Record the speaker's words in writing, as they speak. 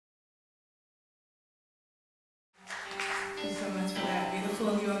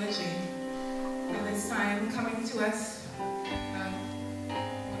At this time, coming to us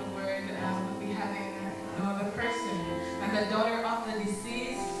with a word, we'll be having another person, and the daughter of the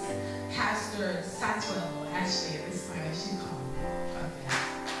deceased Pastor Satchwell, Ashley, at this time, as she comes. Okay.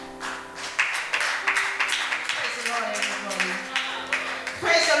 Praise the Lord, everybody.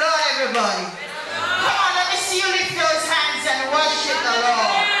 Praise the Lord, everybody. Come on, let me see you lift those hands and worship the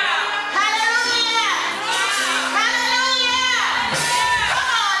Lord.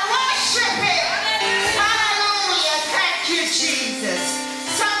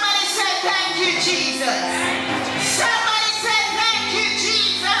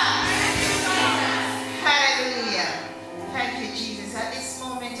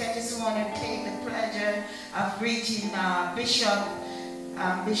 Of greeting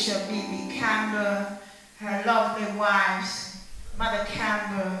Bishop B.B. Campbell, her lovely wives, Mother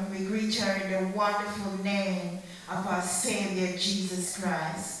Campbell. We greet her in the wonderful name of our Savior Jesus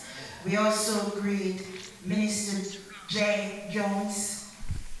Christ. We also greet Minister J. Jones,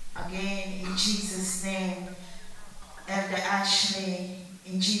 again in Jesus' name, Elder Ashley,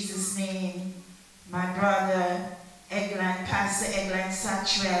 in Jesus' name, my brother Eglan, Pastor Eglan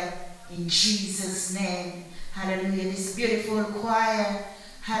Satchwell, in Jesus' name. Hallelujah. This beautiful choir,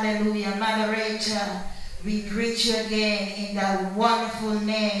 hallelujah, moderator, we greet you again in the wonderful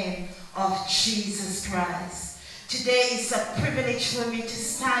name of Jesus Christ. Today is a privilege for me to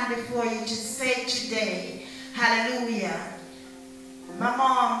stand before you to say today, hallelujah, my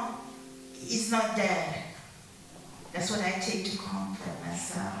mom is not dead. That's what I take to comfort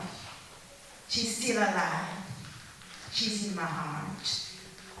myself. She's still alive. She's in my heart.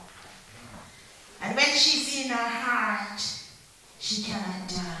 And when she's in her heart, she cannot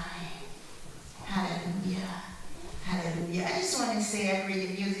die. Hallelujah. Hallelujah. I just want to say, I read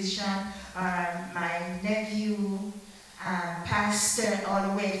the musician, my nephew, pastor, all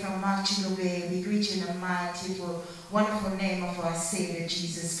the way from Montego Bay. We greet you in the mighty, wonderful name of our Savior,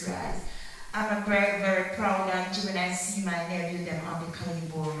 Jesus Christ. I'm very, very proud auntie when I see my nephew, them on the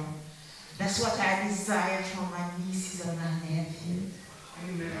keyboard. That's what I desire for my nieces and my nephews.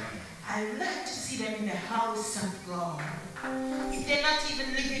 Amen. I would like to see them in the house of God. If they're not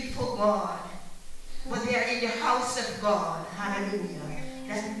even living for God, but they are in the house of God, hallelujah,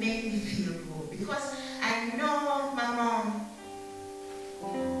 that made me feel good. Because I know my mom,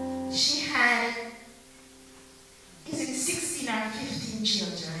 she had, is it 16 or 15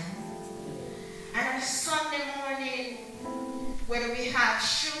 children? And on Sunday morning, whether we have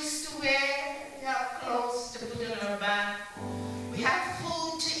shoes to wear, we have clothes to put on our back, we have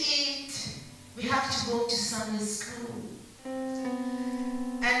food to eat, we have to go to Sunday school.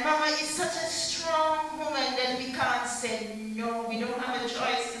 And Mama is such a strong woman that we can't say no. We don't have a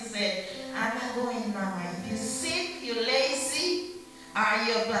choice to say, I'm not going, Mama. If you're sick, you're lazy, or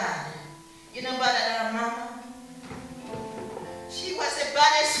you're bad. You know better than Mama? She was the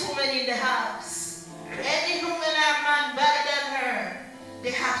baddest woman in the house. Any woman or man better than her,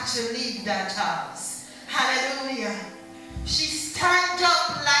 they have to leave that house. Hallelujah. She stand up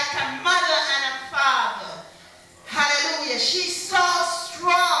like a mother and a father. Hallelujah. She's so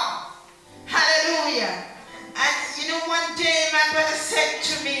strong. Hallelujah. And you know, one day my brother said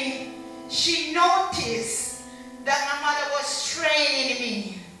to me, she noticed that my mother was training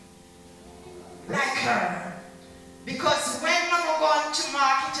me like her. Because when Mama gone to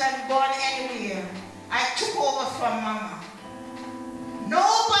market and gone anywhere, I took over from Mama.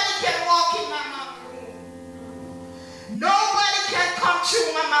 Nobody can walk in my mom's room. Nobody can come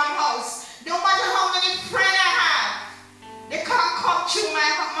through my mom's house. No matter how many friends I have, they can't come through my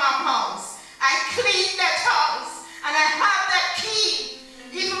mom's house. I clean that house and I have that key.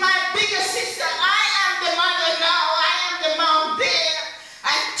 Even my bigger sister, I am the mother now. I am the mom there.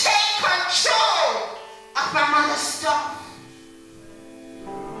 I take control of my mother's stuff.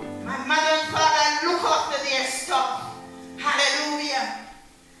 My mother and father look after their stuff. Hallelujah.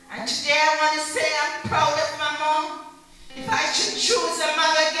 And today I want to say I'm proud of my mom. If I should choose a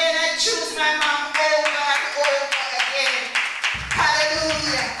mother again, I choose my mom over and over again.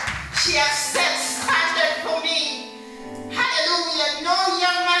 Hallelujah. She has set standard for me. Hallelujah. No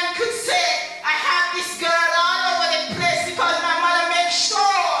young man could say, I have this girl all over the place, because my mother makes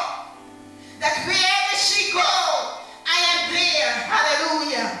sure that wherever she goes, I am there.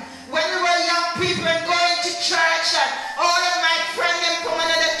 Hallelujah. When we were young people and going to church, and all of my friends them come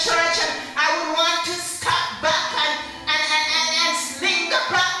another church, and I would want to stop back and sling the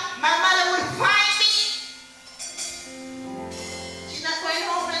back. My mother would find me. She's not going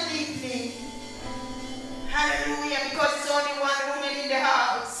home and leave me.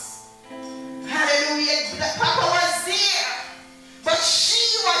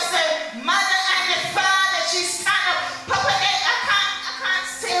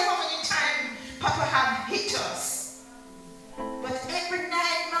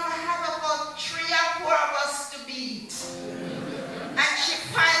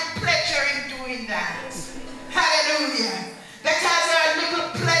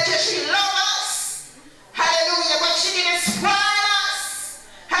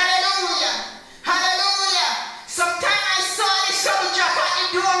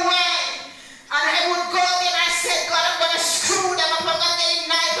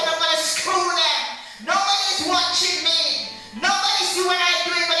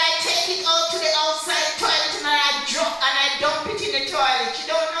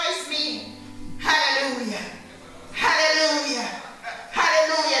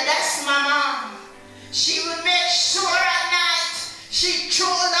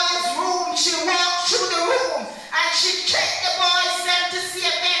 see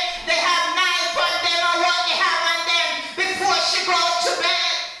if they have knife on them or what they have on them before she goes to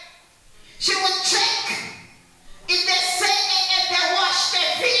bed. She would check if they wash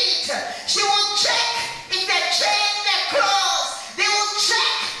their feet. She would check if they change their clothes. They would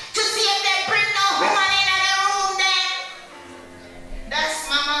check to see if they bring no woman in the room then. That's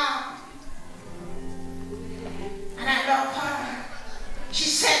Mama. And I love her. She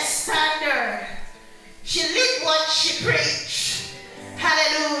set standard. She lived what she preached.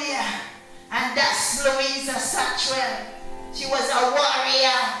 Hallelujah. And that's Louisa Satchwell. She was a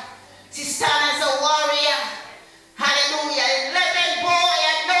warrior. She stand as a warrior. Hallelujah. 11 boy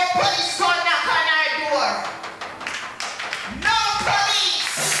and no police go knock on her door. No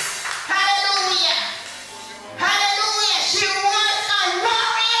police. Hallelujah. Hallelujah. She was a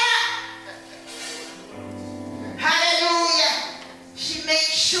warrior. Hallelujah. She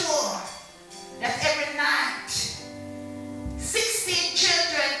made sure that every night 16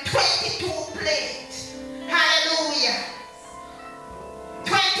 children, 22 plates. Hallelujah.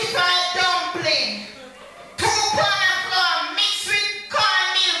 25 dumpling, 2 pound of flour mixed with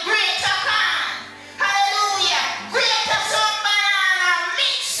cornmeal, greater can. Hallelujah. Greater some banana,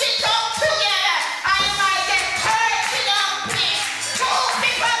 mix it up together. And you might get 30 dumplings, 2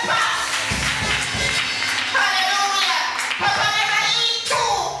 people pack. Hallelujah. Papa never eat 2,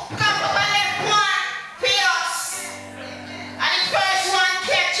 because Papa left 1 for us. And the first one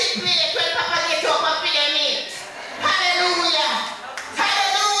catch it plate when Papa get up and feed them eat. Hallelujah.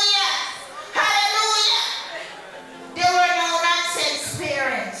 Hallelujah. Hallelujah. They were no nonsense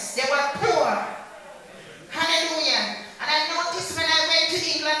parents. They were poor. Hallelujah. And I noticed when I went to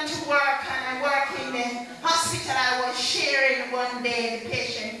England to work and I worked in the hospital, I was sharing one day the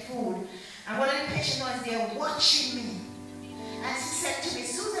patient food. And one of the patients was there watching me. And she said to me,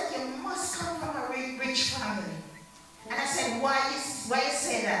 Susan, you must come from a rich family. And I said, why you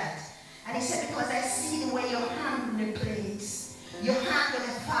say that? And he said, because I see the way you handle the plates. You handle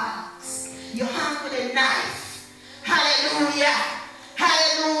the forks. You handle the knife. Hallelujah.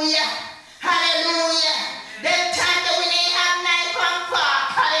 Hallelujah. Hallelujah. Them time that we didn't have knife and fork.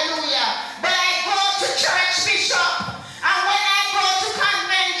 Hallelujah. But I go to church, Bishop. And when I go to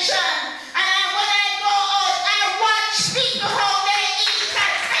convention, and when I go out, I watch people how they eat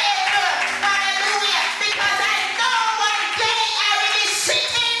at table. Hallelujah. Because I know one day I will be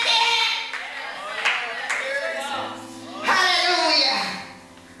sitting there. Hallelujah.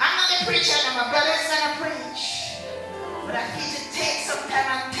 I'm not a preacher, and my brother's gonna preach. But I need to take some time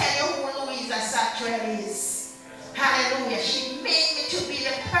and tell you who Louisa Satchwell is. Hallelujah. She made me to be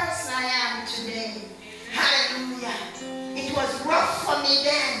the person I am today. Hallelujah. It was rough for me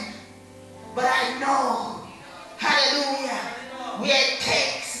then, but I know, hallelujah, where it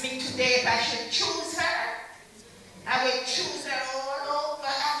takes me today. If I should choose her, I will choose her all over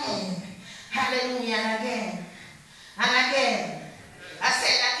again. Hallelujah. And again. And again. I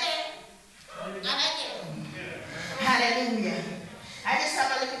said again. And again. Hallelujah. I just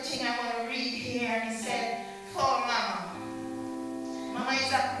have a little thing I want to read here. And it said, for Mama. Mama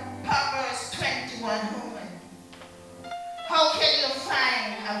is a Proverbs 21 woman. How can you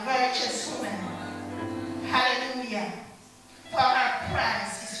find a virtuous woman? Hallelujah. For her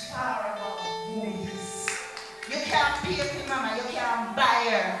price is far above rubies. You can't pay for Mama. You can't buy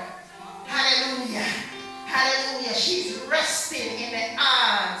her. Hallelujah. Hallelujah. She's resting in the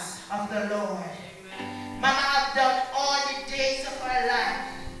arms of the Lord. Mama have done all the days of her life.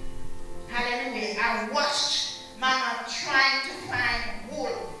 Hallelujah. I watched Mama trying to find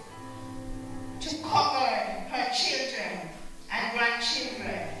wool to cover her children and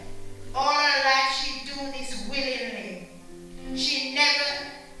grandchildren. All her life she do this willingly. She never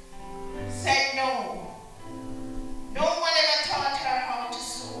said no. No one ever taught her how to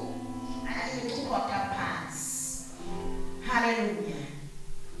sew and even to cut her pants. Hallelujah.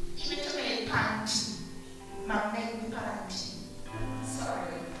 Even to make panty. Mama make me panty.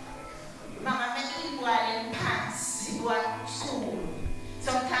 Sorry. Mama make me go out in pants to go to school.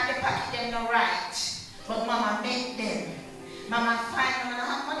 Sometimes they pack them not right. But Mama make them. Mama find Mama don't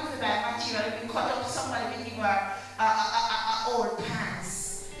have money for that material. We cut up somebody will give her old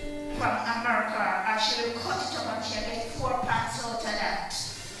pants from America. And she will cut it up and she'll get 4 pants out of that.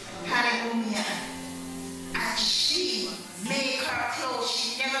 Hallelujah. And she make her clothes.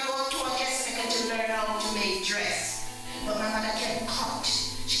 She never go to a dressmaker to learn how to make dress. But my mother can cut.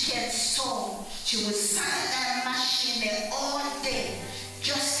 She can sew. She would stand at a machine there all day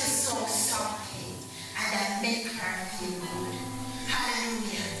just to sew something. And that make her feel good.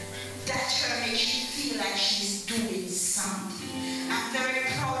 Hallelujah. That her makes she feel like she's doing something. I'm very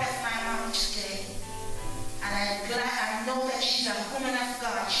proud of my mom today. And I'm glad I know that she's a woman of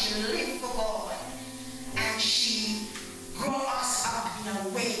God. She lived for God. And she grew us up in a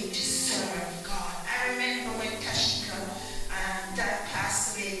way to serve God. I remember when Tashika and Dad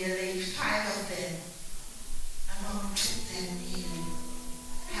passed away, they laid 5 of them. And Mama took them in.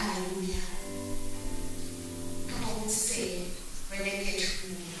 Hallelujah. Papa would say, when they get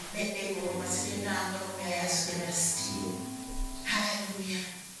through, when they go, I said, you're not going to ask them to steal. Hallelujah.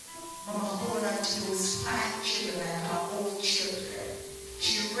 Mama hold on to those 5 children, her own children.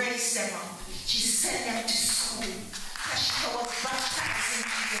 She raised them up. She sent them to school. Tashika was baptized in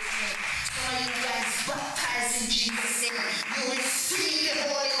Jesus' name. Some of you guys baptized in Jesus' name. You will receive the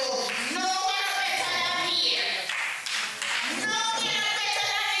Holy Ghost. No one better than here. No one better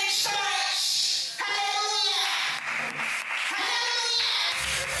than in church. Hallelujah. Hallelujah.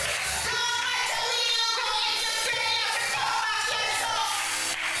 No matter where you go, if you pray, you have to come back yourself.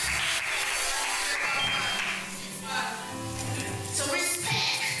 So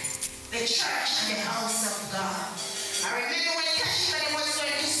respect the church and the house of God. I remember when Tashika was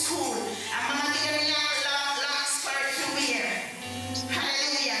going to school, and Mama gave me a long skirt to wear.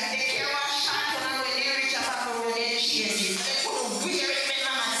 Hallelujah. They care what short one, and when they reach up the road, they change it. They couldn't wear it when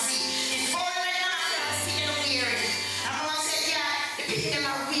Mama see. It's all when Mama can see them wear it. And Mama said, yeah, the people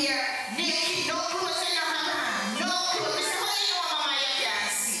are wear naked, no clothes in the hand, no clothes. I said, how do you know, Mama, you can't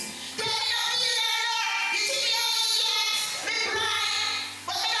see? Tell me no feel that, Lord. You think me only yet? Me blind,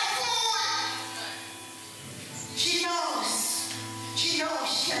 but me no fool. She knows. She knows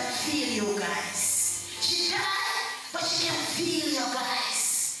she can feel you guys. She died, but she can feel you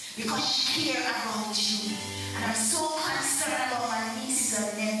guys. Because she cares about you. And I'm so concerned about my nieces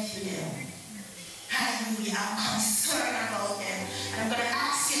and nephews. Hallelujah. I'm concerned about them. And I'm going to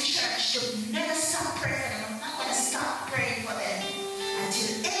ask your church to never stop praying for them. I'm not going to stop praying for them until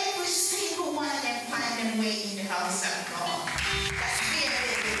every single one of them find their way in the house of God. That's where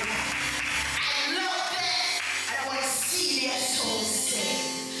they belong. I love them. And I want to see their souls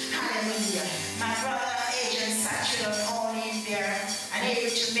saved. Hallelujah. My brother, Agent Satchwell, all in there and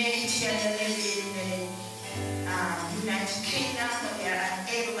able to make it here. They live in the United Kingdom, but they are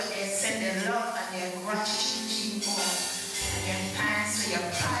unable, but they send their love and their gratitude to you all. And their thanks for your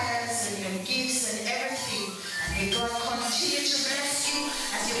prayers and your gifts and everything. And may God continue to bless you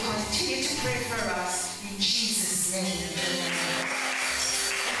as you continue to pray for us. In Jesus' name.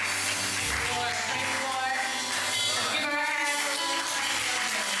 Lord, praise the Lord. Let's give her a hand.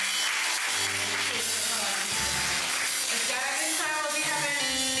 This gathering time will be having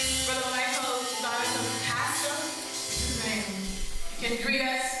Brother Michael, daughter of the pastor. You can greet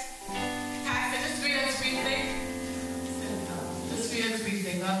us. Pastor, just greet us briefly. Just greet us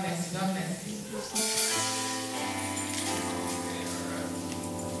briefly. God bless you. God bless you.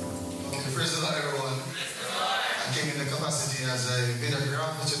 Okay, praise the Lord, everyone. I came in the capacity as a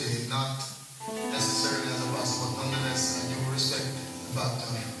videographer today, not necessarily as a pastor, but nonetheless, I do respect the fact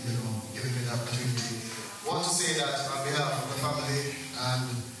of, giving me the opportunity. I want to say that on behalf of the family and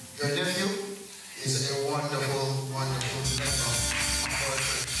your nephew is a wonderful, wonderful member of our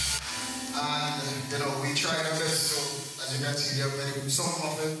church. And, we tried our best, so as you can see, there are some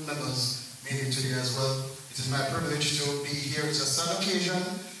of the members made it today as well. It is my privilege to be here. It's a sad occasion,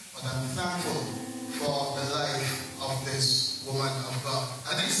 but I'm thankful for the life of this woman of God.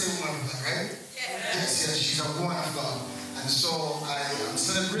 I didn't say woman of God, right? Yes, she's a woman of God. And so I am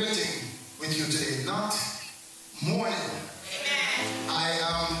celebrating with you today, not mourning. I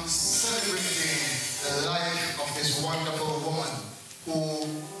am celebrating the life of this wonderful woman who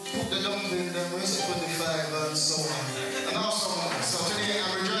put the dumpling in the waist 25 and so on. And also, so today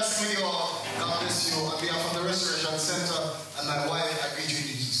I'm rejoicing with you all. God bless you. On behalf of the Restoration Center and my wife, I greet you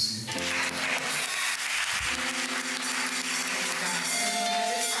in Jesus' name.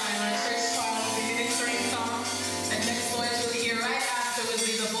 Our church song will be the ministering song. The next voice you'll hear right after will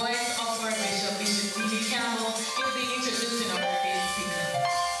be the voice of our Bishop Campbell. He'll be introducing our guest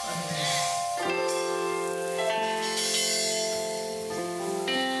speaker.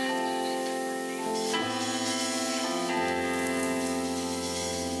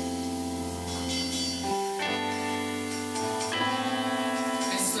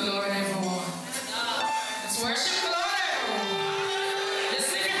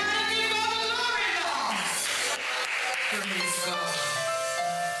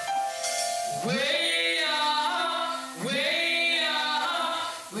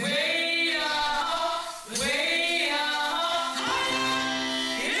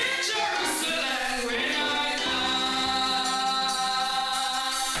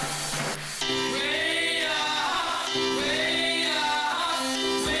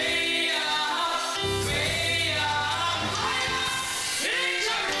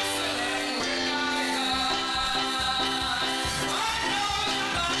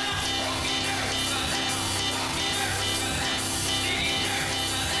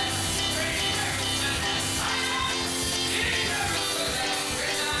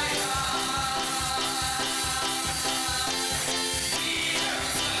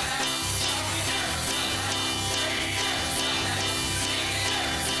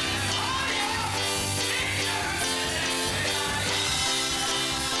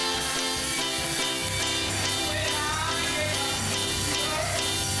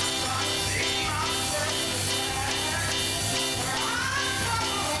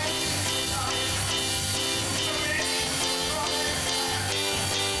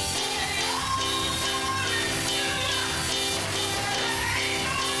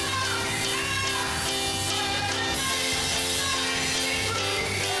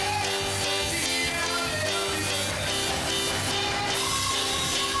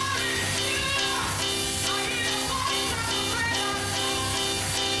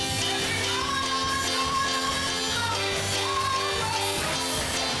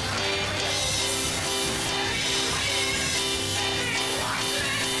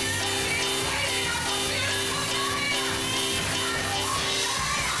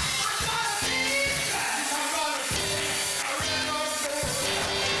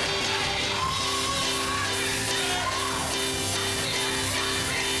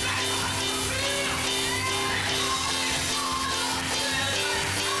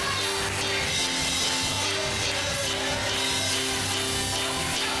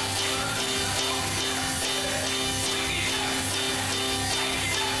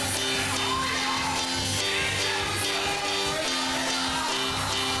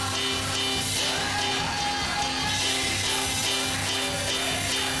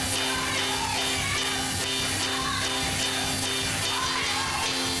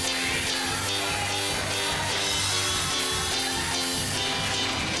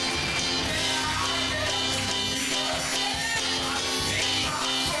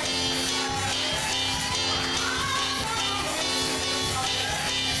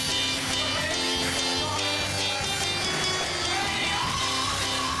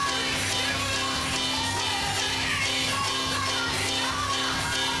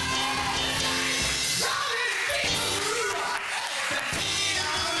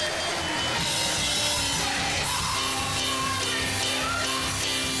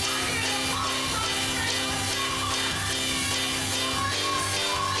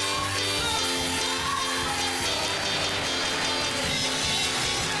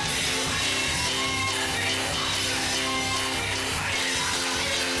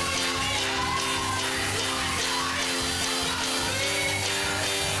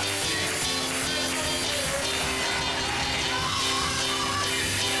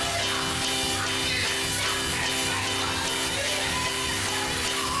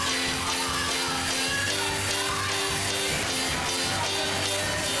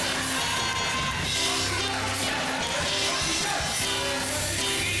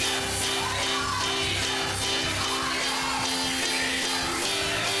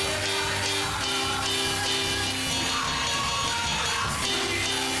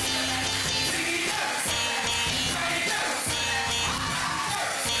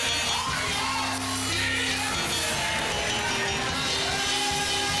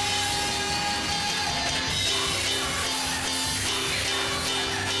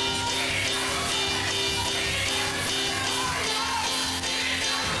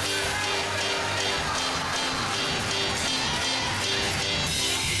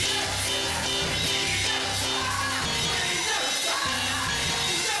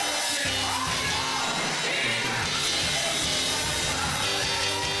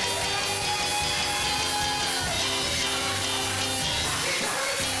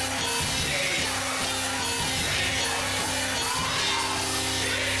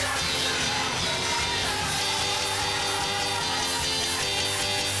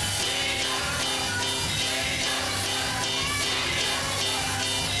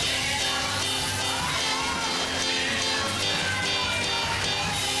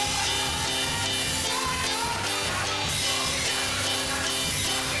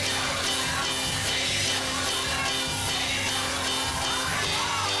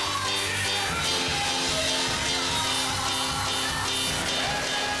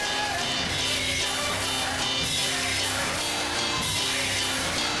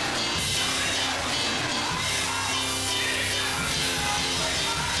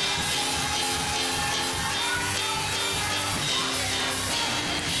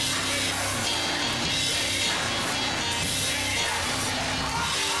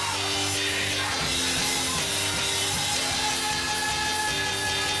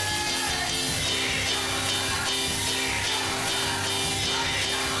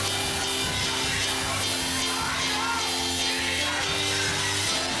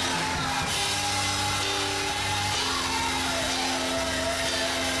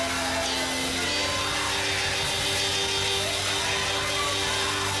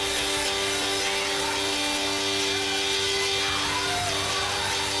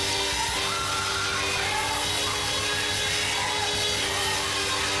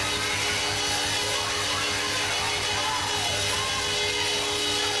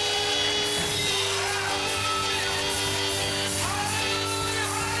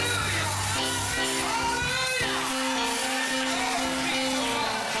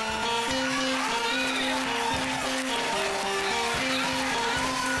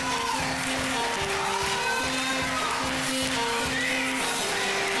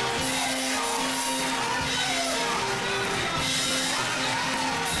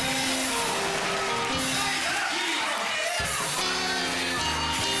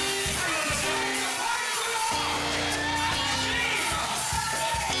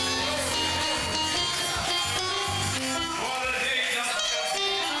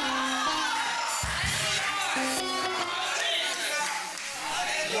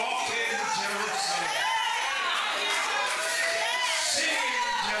 Walk in Jerusalem. Sing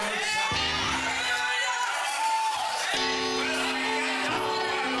in Jerusalem.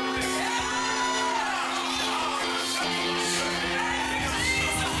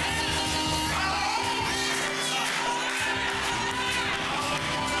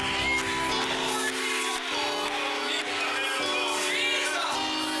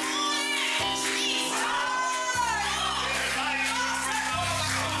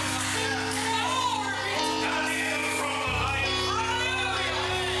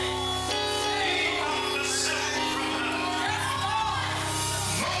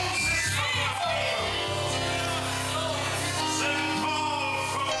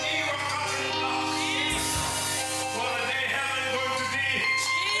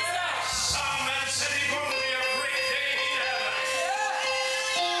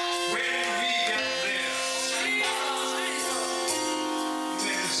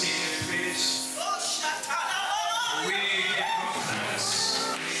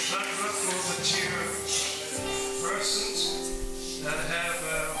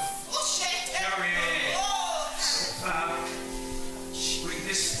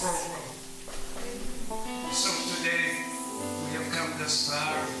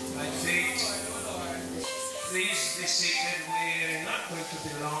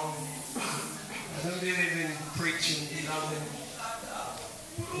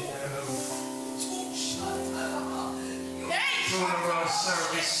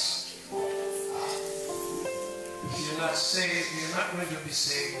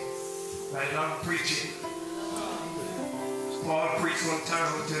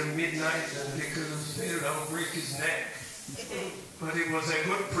 But it was a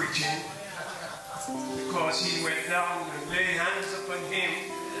good preaching because he went down and laid hands upon him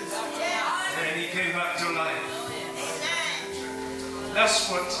and he came back to life. That's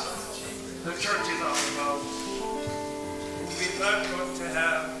what the church is all about. We're not going to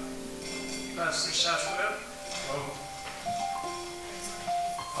have Pastor Satchwell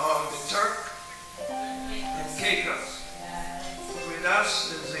on the Turk and Caicos. With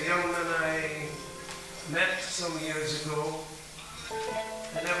us is a young man I met some years ago,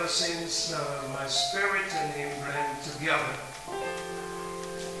 and ever since my spirit and him blend together.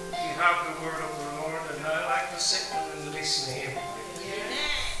 We have the word of the Lord, and I like to sit and listen to him.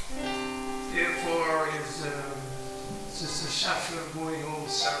 Therefore, is Sister Satchwell going home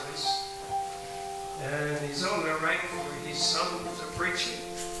service, and he's only right for his son who's a preacher,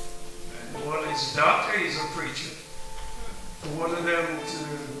 and one of his daughter is a preacher. For one of them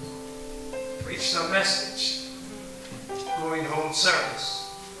to preach the message, going home service.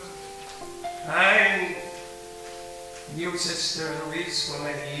 I knew Sister Louisa for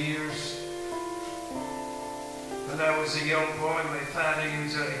many years. When I was a young boy, my father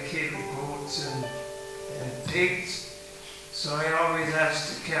usually killed goats and pigs, so I always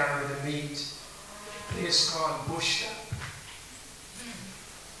asked to carry the meat. It's called bush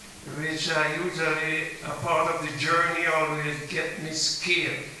which I usually, a part of the journey, always get me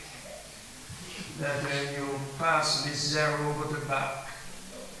scared. That when you pass this there over the back,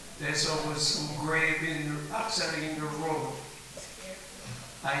 there's always some grave actually in the road.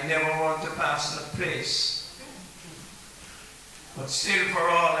 I never want to pass that place. But still, for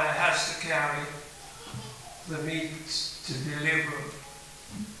all, I has to carry the meat to deliver.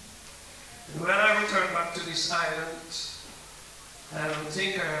 And when I returned back to this island, I don't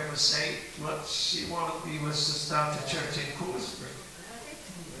think I ever said what she wanted me was to start a church in Cool Spring.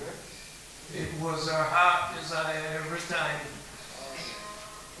 It was her heart desire every time.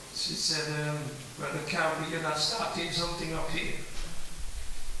 She said, Brother Campbell, you're not starting something up here.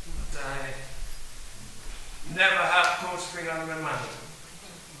 But I never had Cold Spring on my mind.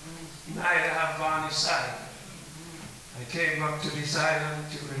 Neither have Barney side. I came back to this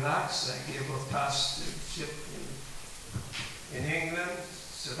island to relax. I gave up pastorship in England,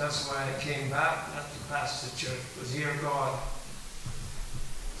 so that's why I came back, not to pastor church, because here God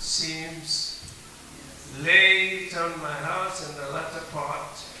seems laid on my heart in the latter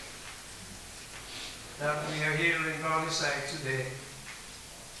part that we are here in Barneside today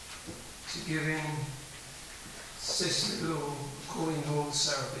to giving Sister Lou going home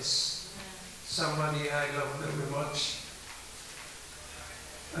service. Somebody I love very much.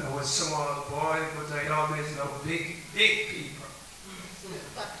 I was a small boy, but I always loved big people.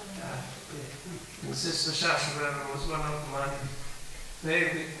 And Sister Satchwell was one of my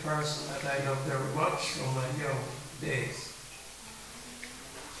favorite person that I loved very much from my young days.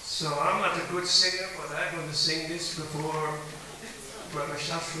 So I'm not a good singer, but I'm going to sing this before Brother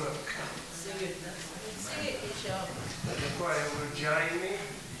Satchwell comes. Sing it, Bishop. And the choir will join me.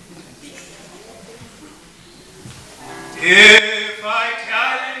 If I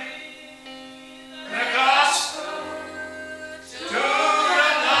carry the gospel to the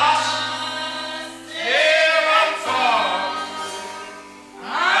lost near and far,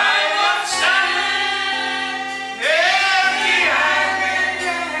 I will stand empty-handed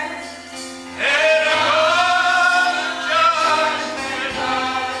in a golden judgment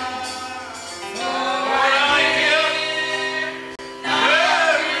hour. For I give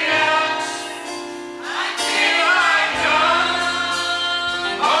very ounce until I come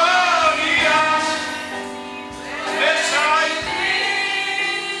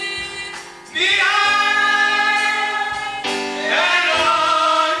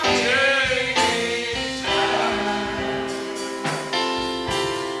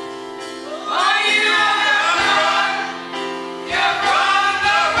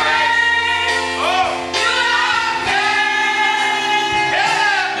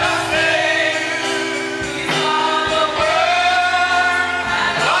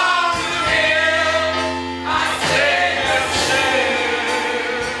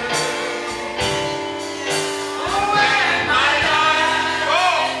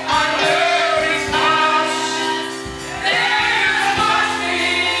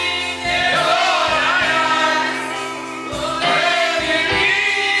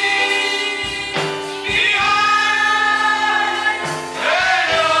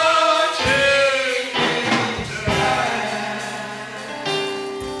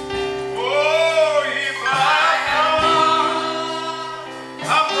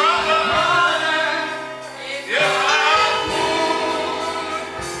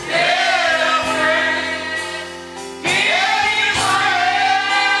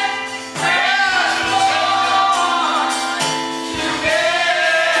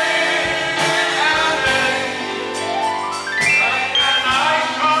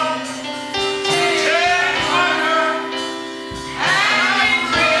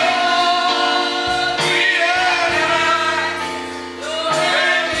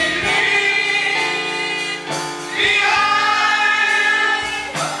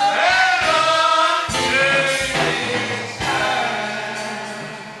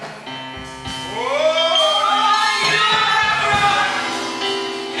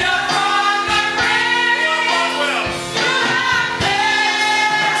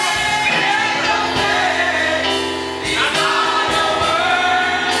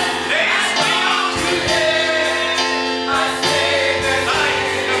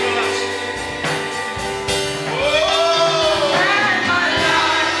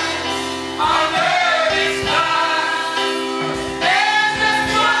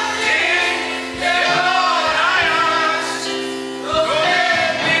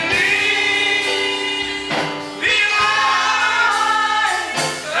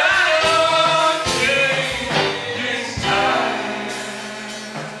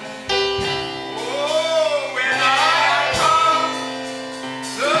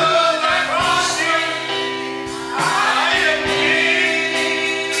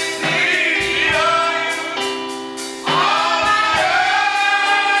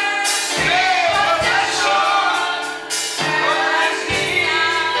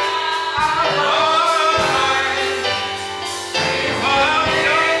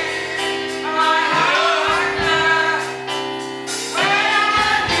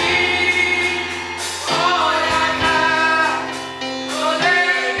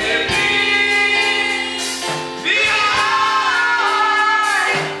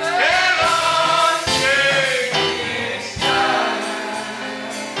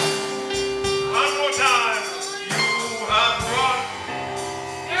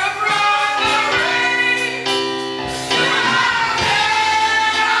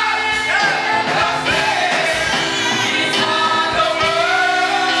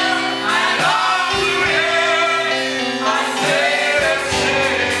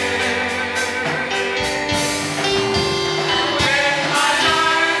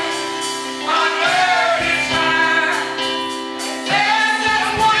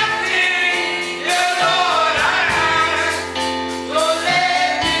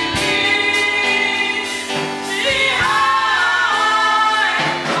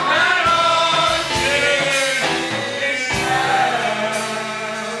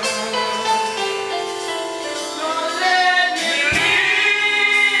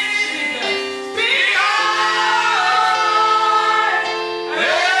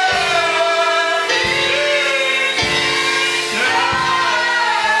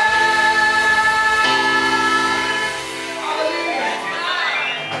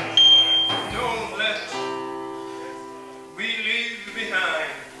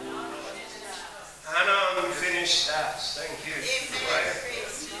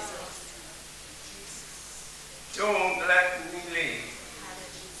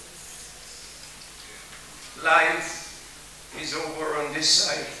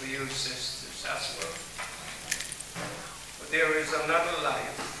decide for you, Sister Satchwell. But there is another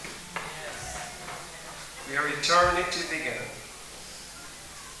life where eternity began.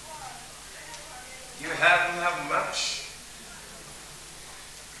 You haven't have much.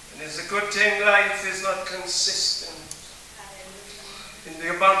 And it's a good thing life is not consistent in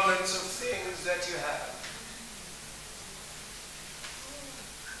the abundance of things that you have.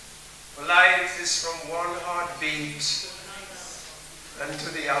 Life is from one heartbeat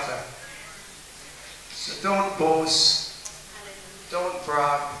unto the other. So don't boast, don't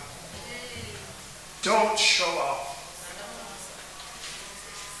brag, don't show off.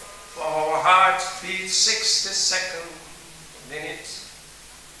 For our heart beats 62nd minute.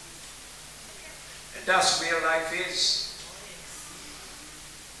 And that's where life is.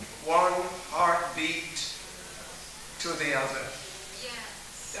 One heartbeat to the other.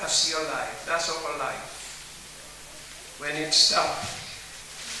 That's your life. That's our life. When it stopped,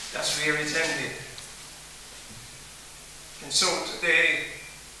 that's where it ended. And so today,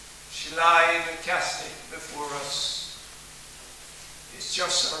 she lied in a casket before us. It's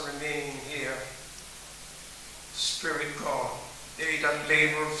just our remaining here. Spirit God, they that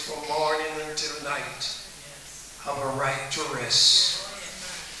labor from morning until night have a right to rest.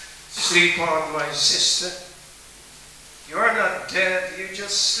 Sleep on, my sister. You are not dead, you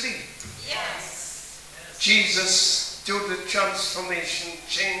just sleep. Yes. Jesus, through the transformation,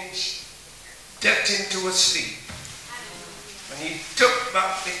 changed death into a sleep. And he took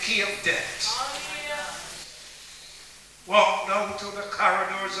back the key of death. Walked down to the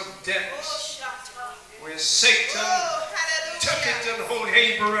corridors of death, where Satan took it and hold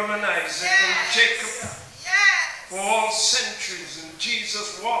Abraham and Isaac and Jacob for all centuries. And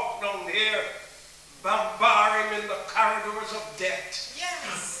Jesus walked down here, bombard him in the corridors of death.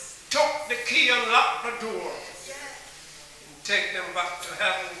 Yes. Took the key and locked the door. Yes. And take them back to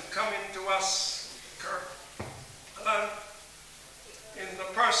heaven, coming to us, Kirk. And in the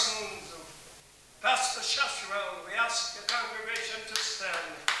persons of Pastor Satchwell, we ask the congregation to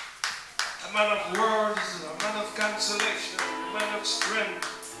stand. A man of words, a man of consolation, a man of strength,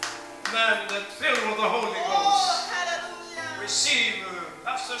 a man that filled with the Holy Ghost. Hallelujah. Receive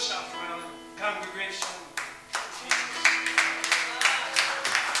Pastor Satchwell, congregation.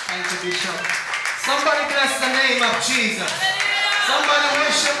 Thank you, Bishop. Somebody bless the name of Jesus. Somebody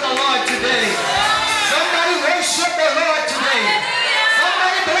worship the Lord today. Somebody worship the Lord today.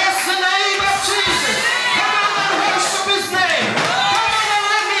 Somebody bless the name of Jesus. Come on and worship his name. Come on and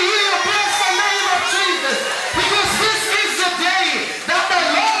let me hear you bless the name of Jesus. Because this is the day that the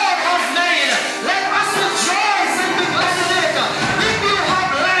Lord has made. Let us rejoice and be glad in it. If you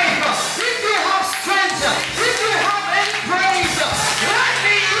have life, if you have strength, if you have any praise, let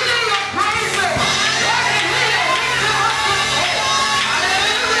me hear you praise him. Let me hear you lift him up to him.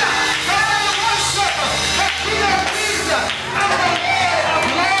 Hallelujah. Somebody worship the King of Kings and the Lord of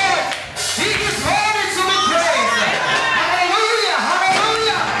Lords. He is worthy to be praised. Hallelujah.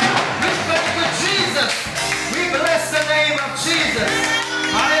 Hallelujah. We thank you, Jesus. We bless the name of Jesus.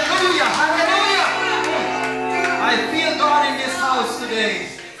 Hallelujah. Hallelujah. I feel God in this house today.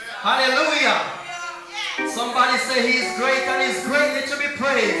 Hallelujah. Somebody say he is great and he is greatly to be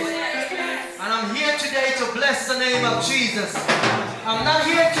praised. And I'm here today to bless the name of Jesus. I'm not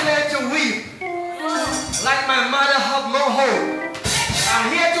here today to weep like my mother have no hope. I'm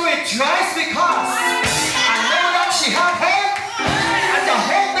here to rejoice because I know that she have hope, and the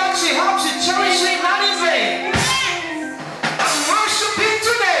hope that she has, she cherishes not in vain. I'm worshiping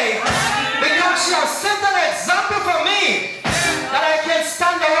today because she has set an example for me that I can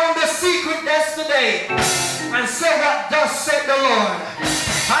stand around the secret desk today and say what thus said the Lord.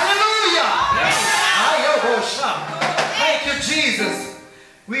 Hallelujah! Thank you, Jesus.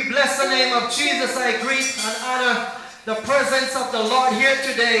 We bless the name of Jesus. I greet and honor the presence of the Lord here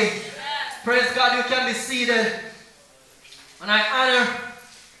today. Praise God, you can be seated. And I honor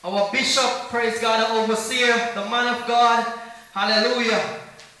our bishop, praise God, the overseer, the man of God. Hallelujah.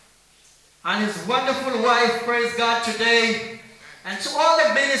 And his wonderful wife, praise God, today. And to all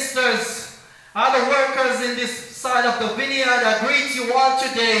the ministers, all the workers in this side of the vineyard, I greet you all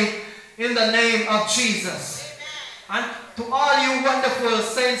today in the name of Jesus. And to all you wonderful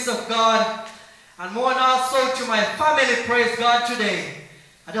saints of God, and more and also to my family, praise God, today.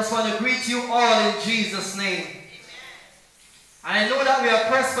 I just want to greet you all in Jesus' name. I know that we are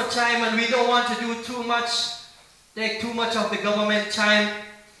pressed for time and we don't want to do too much, take too much of the government time.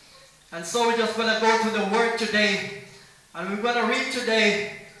 And so we're just going to go to the word today. And we're going to read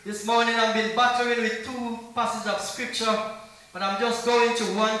today. This morning I've been battling with two passages of scripture, but I'm just going to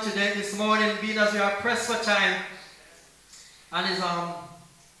one today this morning, being as we are pressed for time. And it's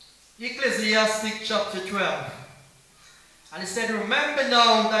Ecclesiastic chapter 12. And it said, remember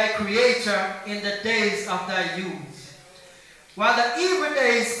now thy Creator in the days of thy youth, while the evil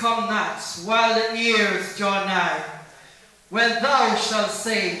days come not, while the years draw nigh, when thou shalt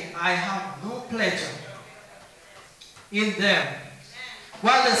say, I have no pleasure in them.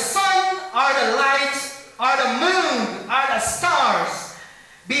 While the sun or the light or the moon or the stars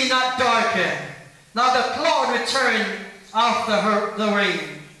be not darkened, nor the cloud return after the rain.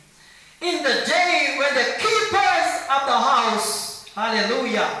 In the day when the keepers of the house,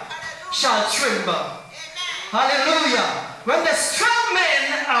 hallelujah, shall tremble. Hallelujah. When the strong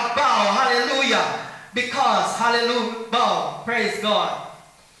men are bow, hallelujah, because, hallelujah, bow, praise God.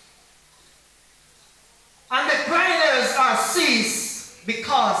 And the grinders are ceased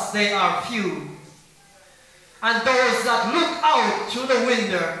because they are few. And those that look out through the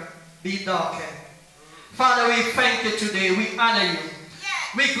window be darkened. Father, we thank you today. We honor you.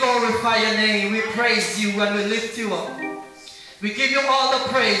 We glorify your name. We praise you and we lift you up. We give you all the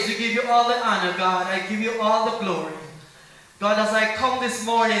praise. We give you all the honor, God. I give you all the glory. God, as I come this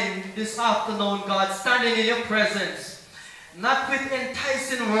morning, this afternoon, God, standing in your presence, not with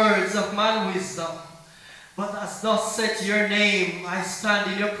enticing words of man wisdom, but as thus said your name, I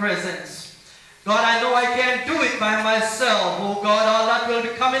stand in your presence. God, I know I can't do it by myself. Oh God, all that will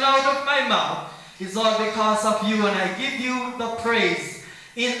be coming out of my mouth is all because of you, and I give you the praise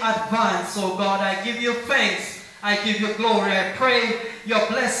in advance. Oh God, I give you thanks. I give you glory. I pray your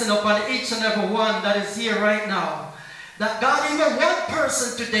blessing upon each and every one that is here right now. That God, even one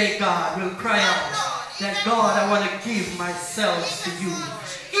person today, God, will cry out that God, I want to give myself to you.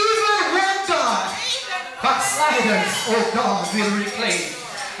 Even one, God, backsliders, oh God, will reclaim.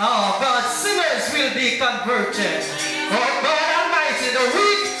 Oh God, sinners will be converted. Oh God Almighty, the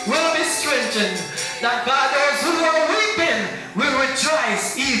weak will be strengthened. That God, those who are weeping will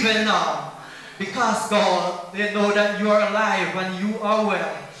rejoice even now. Because God, they know that you are alive and you are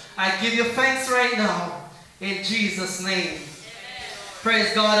well. I give you thanks right now. In Jesus' name.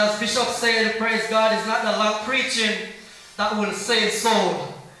 Praise God. As Bishop said, praise God is not the long preaching that will save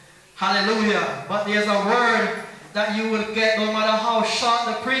soul. Hallelujah. But there's a word that you will get no matter how short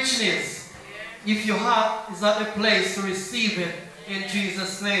the preaching is. If your heart is at the place to receive it in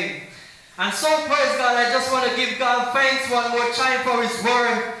Jesus' name. And so, praise God, I just want to give God thanks one more time for his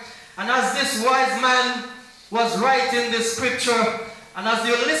word. And as this wise man was writing this scripture, and as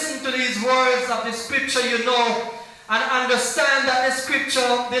you listen to these words of the scripture, you know and understand that the scripture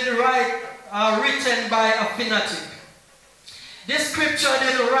didn't written by a fanatic. This scripture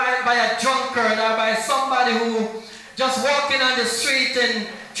didn't write by a drunkard or by somebody who just walking on the street and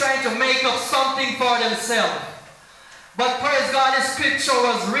trying to make up something for themselves. But praise God, this scripture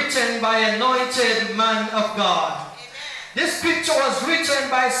was written by an anointed man of God. This scripture was written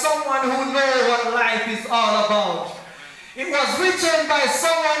by someone who knows what life is all about. It was written by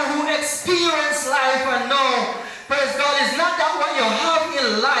someone who experienced life and know, praise God, it's not that what you have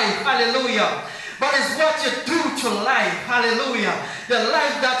in life, hallelujah, but it's what you do to life, hallelujah. The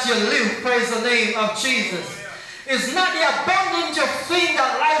life that you live, praise the name of Jesus. It's not the abundance of things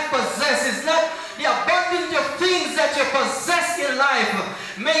that life possesses. It's not the abundance of things that you possess in life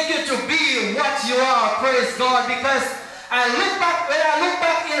make you to be what you are, praise God. Because when I look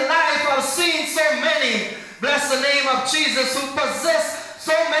back in life, I've seen so many, bless the name of Jesus, who possess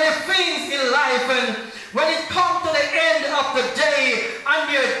so many things in life, and when it comes to the end of the day,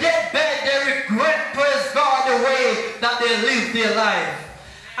 on their deathbed, they regret, praise God, the way that they live their life.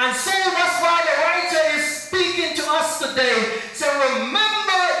 And so that's why the writer is speaking to us today. So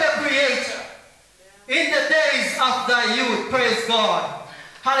remember the Creator in the days of thy youth, praise God.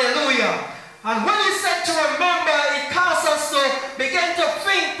 Hallelujah. And when he said to remember, it causes us to begin to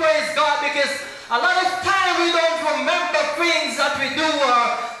think, praise God, because a lot of time we don't remember things that we do or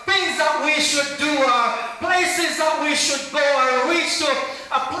things that we should do or places that we should go or reach to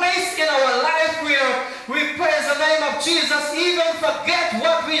a place in our life where we praise the name of Jesus, even forget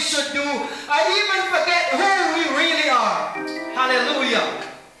what we should do or even forget who we really are. Hallelujah.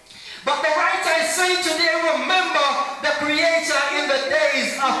 But the writer is saying today, remember the Creator in the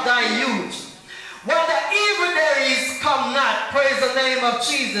days of thy youth. While the evil days come not, praise the name of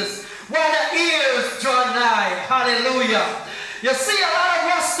Jesus. While the years draw nigh, hallelujah. You see a lot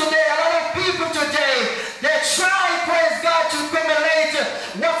of us today, a lot of people today, they try, praise God, to accumulate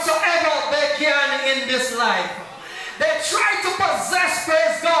whatsoever they can in this life. They try to possess,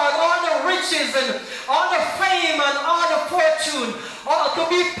 praise God, all the riches and all the fame and all the fortune, or to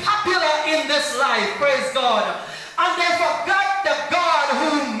be popular in this life, praise God. And they forgot the God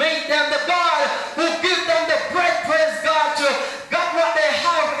who made them, the God who gave them the bread, praise God, to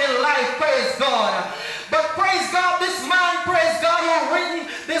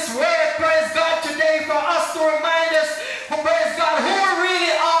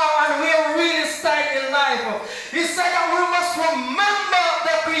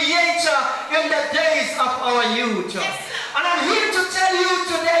the days of our youth. And I'm here to tell you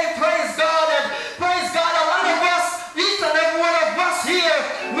today, praise God, a lot of us, each and every one of us here,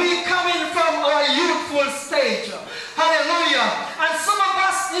 we coming from our youthful stage. Hallelujah. And some of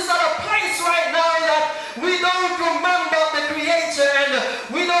us is at a place right now that we don't remember the Creator and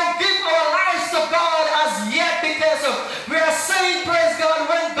we don't give our lives to God as yet, because we are saying, praise God,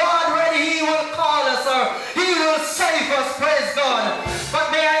 when God ready, He will call us or He will save us, praise God.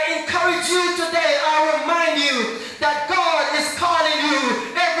 But may I encourage you today, I remind you that God is calling you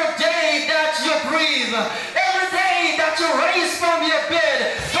every day that you breathe, every day that you raise from your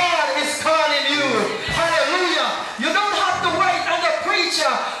bed. God is calling you. Hallelujah. You don't have to wait on the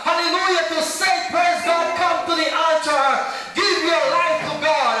preacher, hallelujah, to say, praise God, come to the altar, give your life to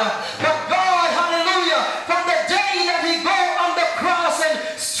God. But God, hallelujah, from the day that He go on the cross and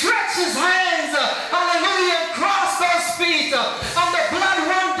stretch His hands, hallelujah, and cross those feet, and the blood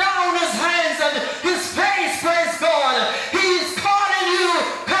run down His hands and His face, praise God, He is calling you,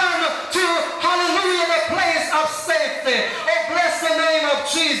 come to, hallelujah, the place of safety. Oh, bless the name of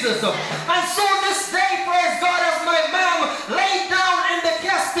Jesus. And so this day, praise God, as my mom laid down in the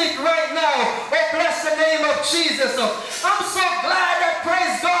casket right now, oh, bless the name of Jesus. I'm so glad that,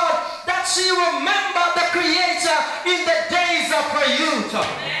 praise God, that she remembered the Creator in the days of her youth.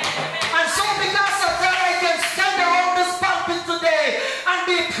 And so because of that, I can stand around this pulpit today and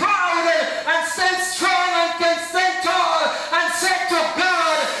be proud and stand strong and can stand tall and say, to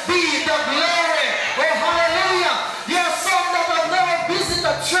God be the glory. Oh, hallelujah. There are some that have never visited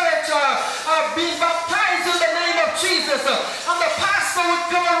a church or been baptized in the name of Jesus. And the pastor would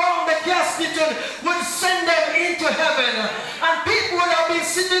come around the casket and would send them into heaven. And people would have been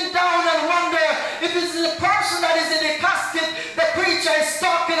sitting down and wonder if it's the person that is in the casket the preacher is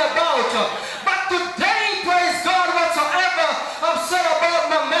talking about. But today, praise God, whatsoever I've said about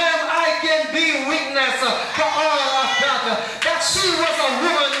my ma'am, I can be witness for all of that. That she was a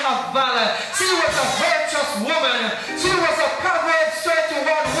woman of valor. She was a virtuous woman. She was a Proverbs 31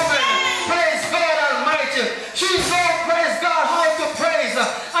 woman. Praise God Almighty. She knows, praise God, how to praise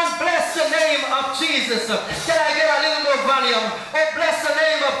and bless the name of Jesus. Can I get a little more volume? Oh, bless the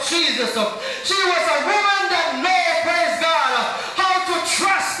name of Jesus. She was a woman that knows, praise God, how to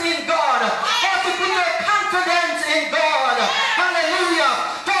trust in God, how to put her confidence in God.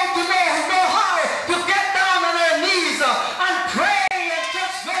 Hallelujah. How to know how to get down on her knees and pray and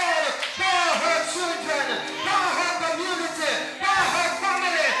touch God for her children, for her community, for her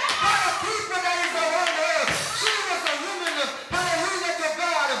family, for the people that is around her. She was a woman, hallelujah to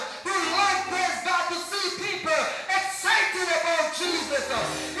God, who loved, praise God, to see people excited about Jesus.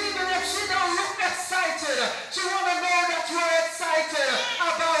 Even if she don't look excited,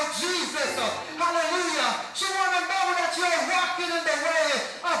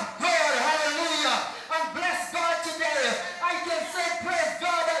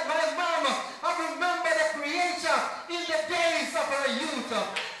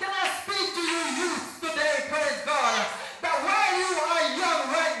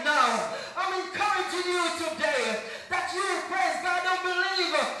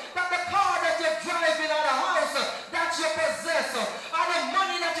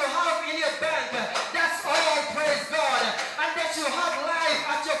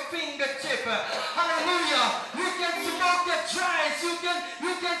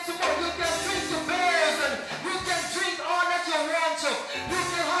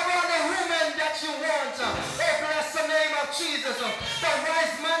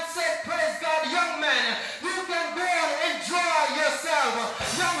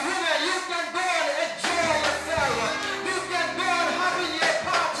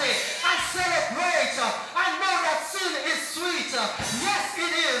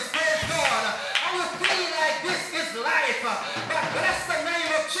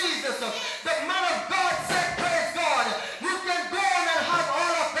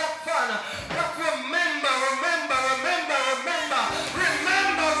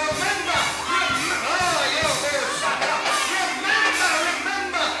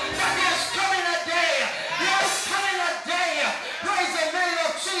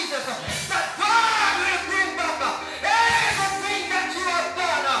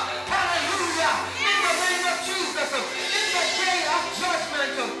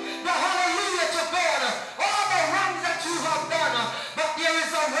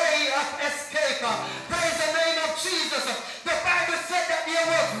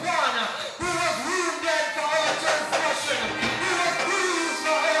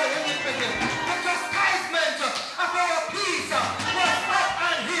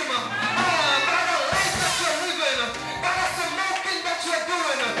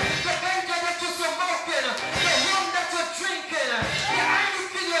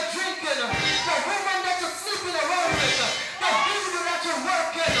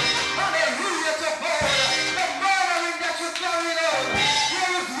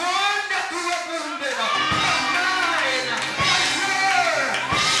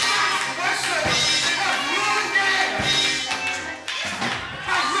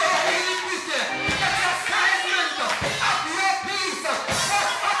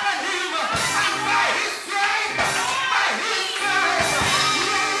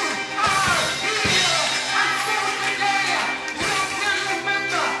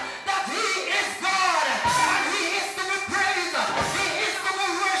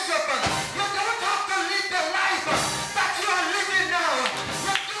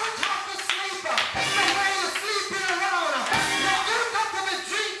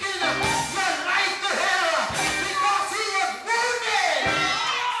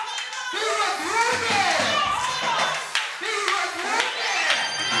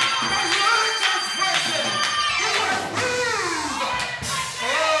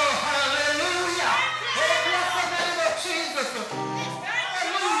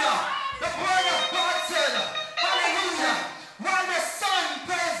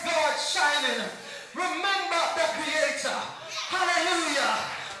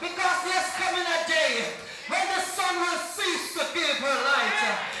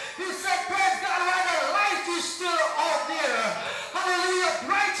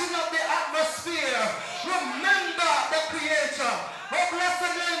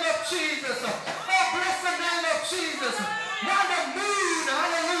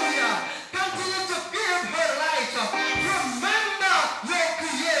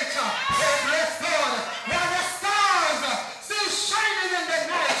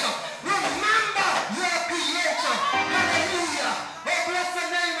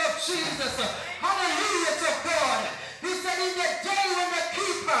 Jesus. Hallelujah to God. He said in the day when the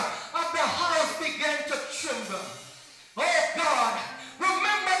keeper of the house began to tremble. Oh God,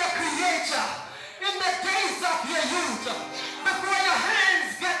 remember the Creator in the days of your youth, before your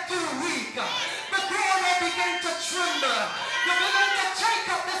hands get too weak, before they begin to tremble, you begin to take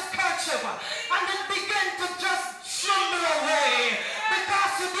up this kerchief and it begin to just tremble away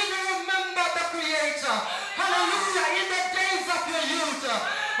because you didn't remember the Creator. Hallelujah, in the days of your youth,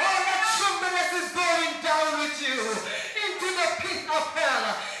 all that trembleness is going down with you into the pit of hell.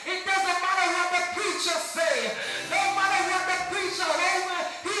 It doesn't matter what the preacher say, no matter what the preacher,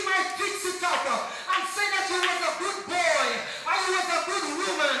 he might fix it up and say that you was a good boy, or you was a good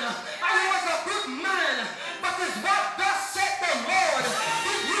woman, or you was a good man, but it's what thus said the Lord.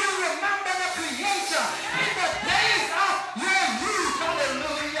 Did you remember the Creator in the days of your youth?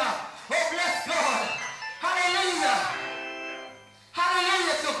 Hallelujah. Oh, bless God. Hallelujah.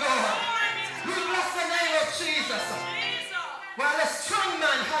 Hallelujah to God. We bless the name of Jesus. While a strong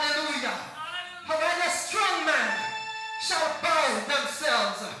man, hallelujah, while a strong man shall bow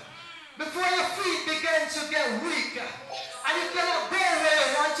themselves before your feet begin to get weak and you cannot go where you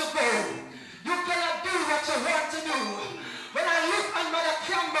want to go. You cannot do what you want to do. When I look on Mother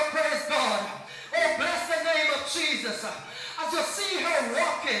Campbell, praise God, oh bless the name of Jesus, as you see her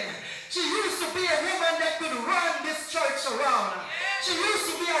walking, she used to be a woman that could run this church around. She used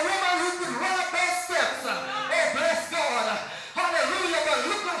to be a woman who could run up those steps. Oh bless God. Hallelujah. But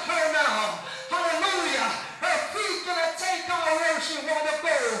look at her now. Hallelujah. Her feet gonna take her where she want to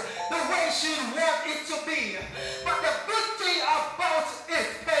go, the way she want it to be. But the good thing about it,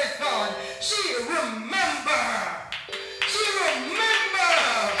 praise God, she remember. She remember.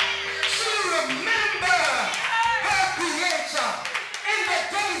 She remember her Creator in the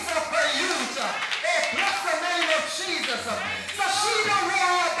days of her youth. Oh, bless the name of Jesus. So she don't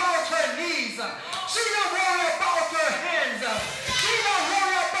worry about her knees. She don't worry about her hands. She don't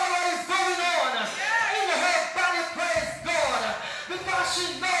worry about what is going on in her body, praise God. Because she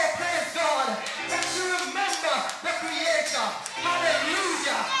knows, praise God, that she remember the Creator.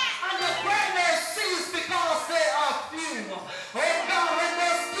 Hallelujah. And the brightness cease because they are few. Oh God, when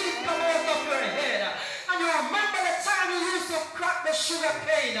those teeth come out of your head, and you remember the time you used to crack the sugar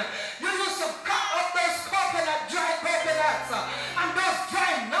cane, you used to crack up those dry coconuts, and those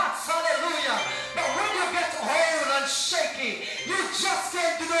dry nuts, hallelujah. But when you get old and shaky, you just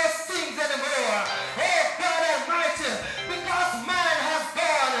can't do those things anymore. Oh God Almighty, because man has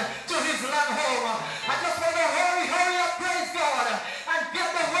gone to his land home. I just want to hurry up, praise God, and get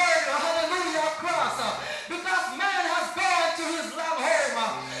the word, hallelujah, across. Because man has gone to his land home.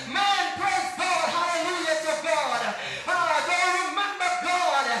 Man, praise God, hallelujah to God. They remember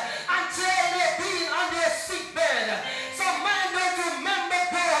God until they've been on their sick bed. So man don't remember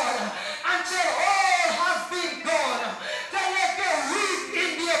God until all has been gone. Till they get weak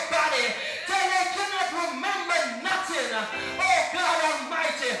in their body. Till they cannot remember nothing. Oh God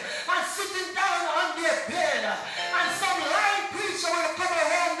Almighty. And sitting down on their bed. And some lying preacher will come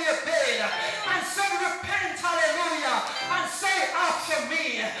around their bed and say, repent, hallelujah, and say after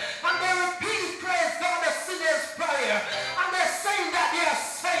me. And they repeat, praise God, the sinner's prayer. And they're saying that they are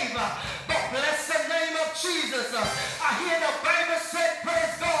saved. But bless the name of Jesus. I hear the Bible say,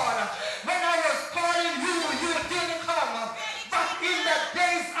 praise God, when I was calling you, you didn't come. But in the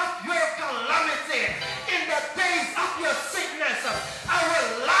days of your calamity, in the days of your sickness, I will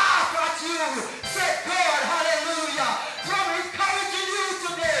laugh at you. Say, God, hallelujah. So I'm encouraging you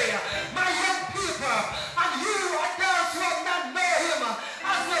today, my young people, and you adults who have not known him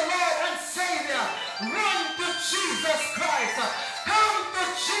as the Lord and Savior, run to Jesus Christ. Come to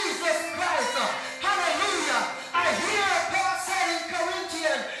Jesus Christ. Hallelujah. I hear Paul said in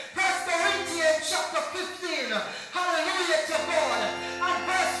Corinthians, 1 Corinthians chapter 15, hallelujah to God, and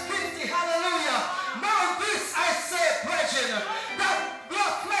verse 50, hallelujah. Now this I say, brethren, that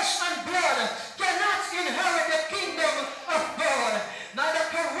flesh and blood cannot inherit the kingdom of God, neither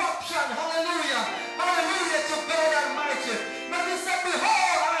corruption, hallelujah, hallelujah to God Almighty. But he said,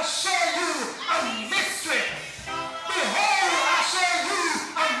 behold, I show you a mystery. Behold, I show you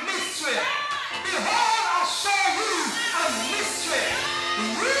a mystery. Behold, I show you a mystery.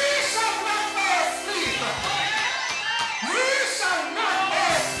 We shall not all sleep. We shall not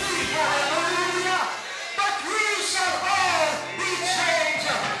all sleep, hallelujah. But we shall all be changed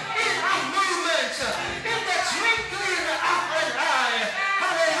in a moment, in the twinkling of an eye.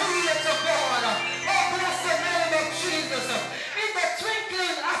 Hallelujah to God. Oh, bless the name of Jesus. In the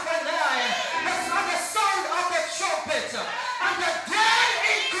twinkling of an eye, at the sound of the trumpet, and the dead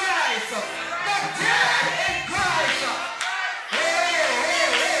in Christ, the dead in Christ. Oh, oh,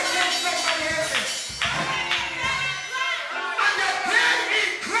 oh.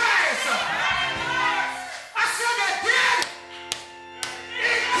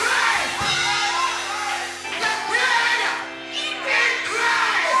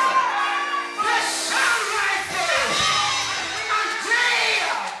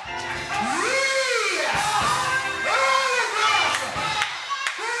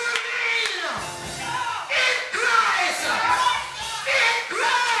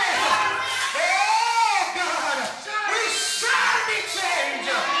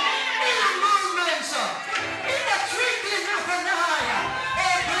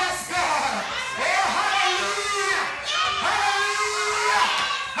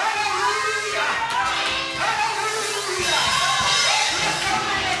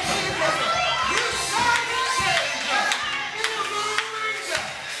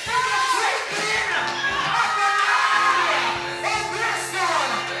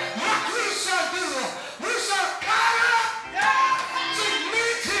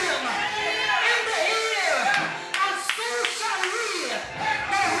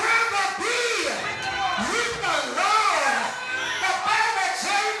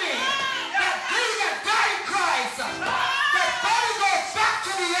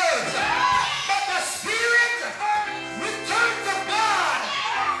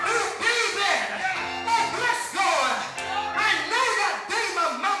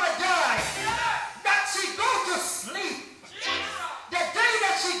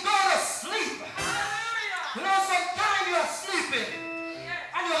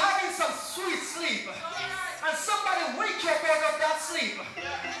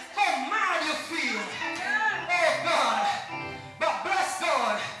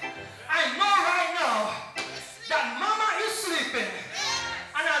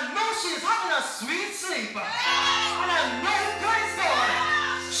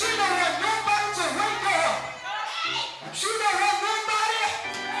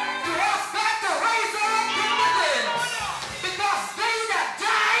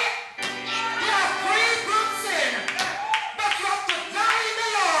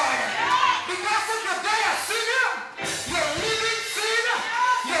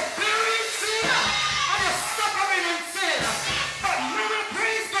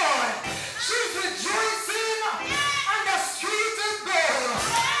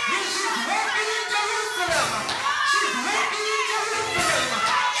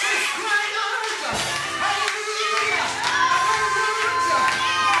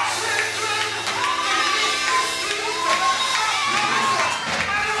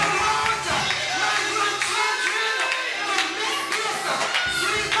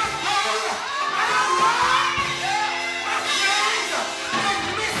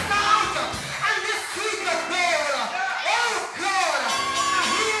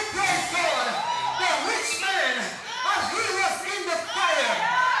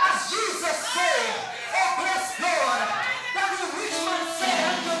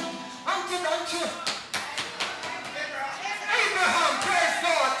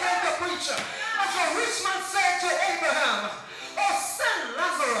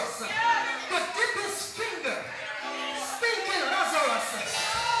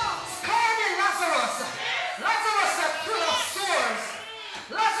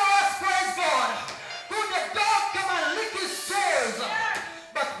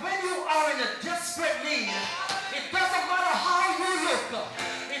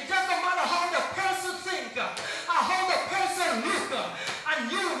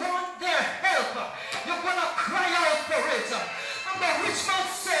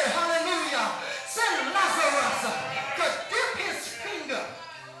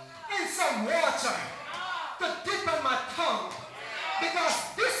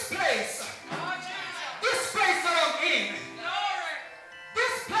 place, this place that I'm in,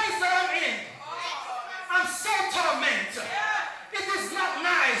 this place that I'm in, I'm so tormented. It is not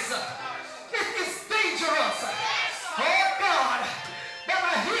nice. It is dangerous. Oh God. But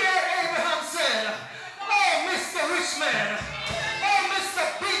I hear Abraham said, oh Mr. Rich Man, oh Mr.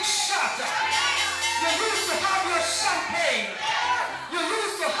 Big Shot, you used to have your champagne. You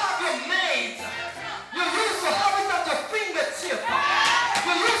used to have your maids. You used to have it at your fingertip.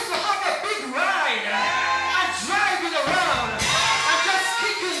 You used to have a big ride and driving around and just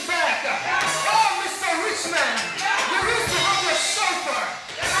kicking back. Oh Mr. Rich Man, you used to have your chauffeur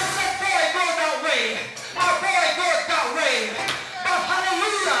and said, boy, go that way. Oh boy, go that way. But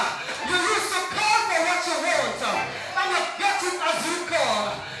hallelujah, you used to call for what you want and you got it as you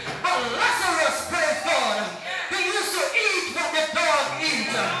call. But Lazarus, praise God, he used to eat what the dog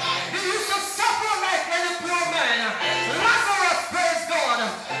eats. He used to suffer like any poor man. Lazarus, praise God,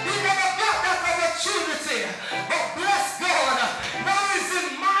 he never got that opportunity. But bless God, now he's in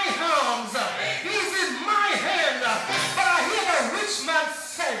my arms. He's in my hand. But I hear the rich man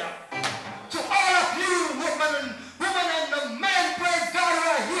say to all of you women and the men, praise God, who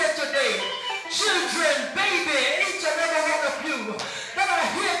are here today, children, baby, each and every one of you that are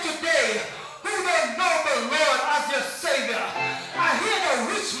here today who don't know the Lord as your Savior. I hear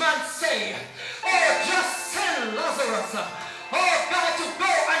the rich man say, oh, just send Lazarus, oh God, to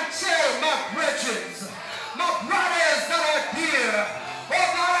go and tell my brethren, my brothers that are here, oh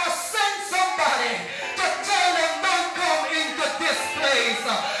God, I'll send somebody to tell them don't come into this place,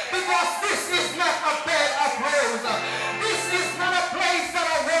 because this is not a bed of roses. This is not a place that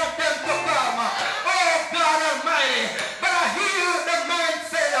I want them to come. Oh God Almighty. But I hear the man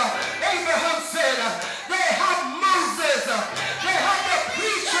say, Abraham said, they have Moses, they have the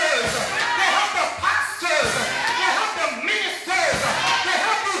preachers, they have the pastors, they have the ministers, they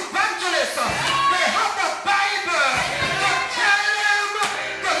have the evangelists, they have the Bible to tell them,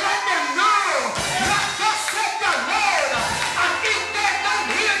 to let them know what thus said the Lord. And if they don't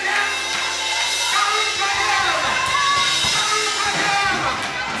hear them, sorry for them. Sorry for them.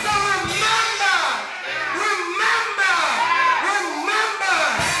 So remember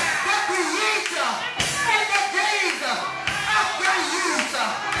the Creator in the days of your youth.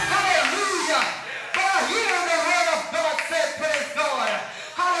 Hallelujah. But I hear the word of God say, praise God.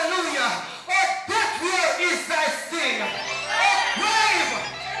 Hallelujah. Oh, death, where is thy sting? Oh, grave,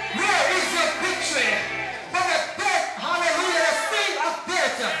 where is your victory? But the death, hallelujah, the sting of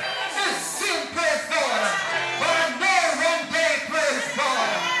death is sin, praise God. But I know one day, praise God.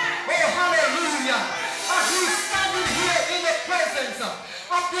 Oh, hallelujah. As we standing here in the presence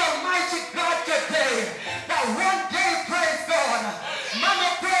of the Almighty God today, that one day, praise God,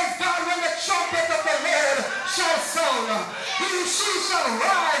 mama, praise God, when the trumpet of the Lord shall sound, she shall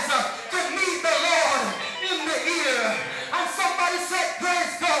rise to meet the Lord in the ear. And somebody said,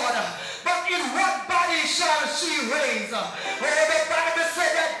 praise God, but in what body shall she raise? Oh, the Bible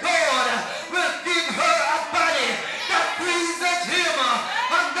said that God will give her a body that pleases him,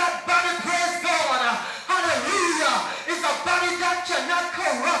 and that body, praise God, hallelujah, is a body that cannot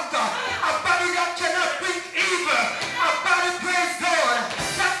corrupt, a body that cannot bring evil, a body, praise God,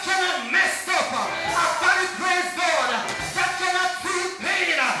 that cannot mess up, a body, praise God, that cannot feel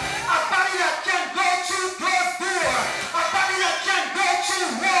pain, a body that can go through closed door, a body that can go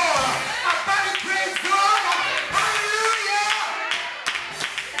through wall, a body, praise God, hallelujah,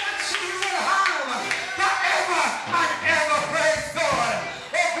 that she will have forever and ever, praise God.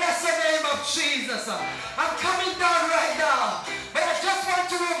 Oh, bless the name of Jesus. I'm coming down right now, but I just want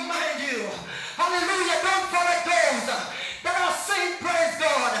to remind you, hallelujah, don't follow those that are saying, praise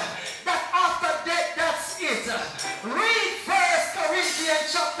God, that after death, that's it. Read 1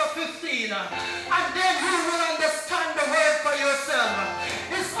 Corinthians chapter 15, and then you will understand the word for yourself.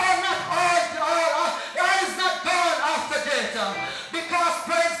 It's all is not gone after death, because,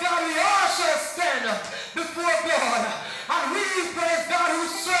 praise God, we all shall stand before God, and we, praise God, who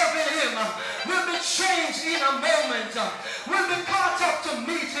serve in him, will be changed in a moment, will be caught up to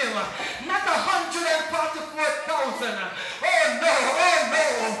meet him, not 144,000, oh no,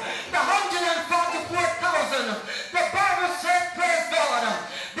 the 144,000, the Bible says, praise God,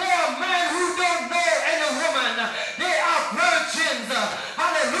 they are men who don't know any woman, they are virgins,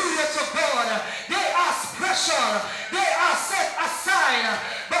 hallelujah to God, they are special, they are set aside,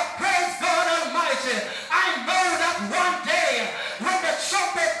 but praise God Almighty, I know that one day, when the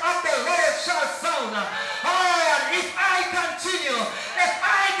trumpet of the Lord shall sound, and if I continue, if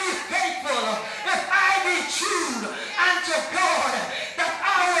I be faithful, if I be true unto God, that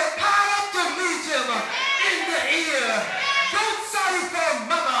I will come up to meet him in the ear. Don't sorry for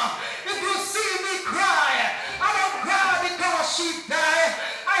mama.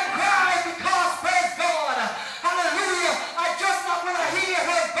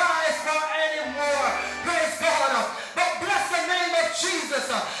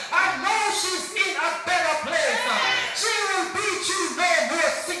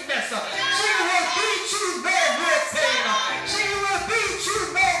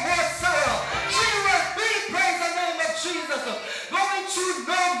 do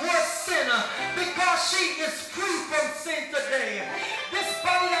no more sin because she is free from sin today. This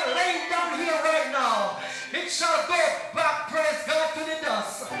body that laying down here right now, it shall go back, praise God, to the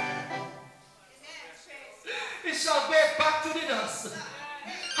dust. It shall go back to the dust.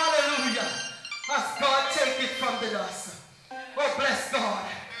 Hallelujah. As God take it from the dust. Oh, bless God.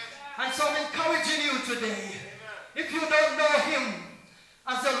 And so I'm encouraging you today. If you don't know him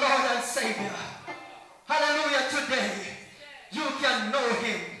as the Lord and Savior, hallelujah, today, you can know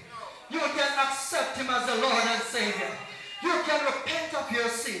him. You can accept him as the Lord and Savior. You can repent of your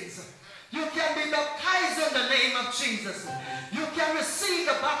sins. You can be baptized in the name of Jesus. You can receive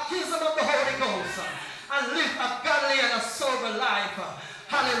the baptism of the Holy Ghost and live a godly and a sober life.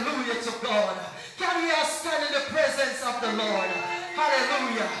 Hallelujah to God. Can we all stand in the presence of the Lord?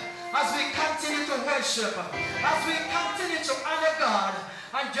 Hallelujah. As we continue to worship, as we continue to honor God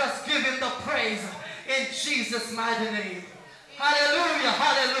and just give him the praise in Jesus' mighty name. Hallelujah,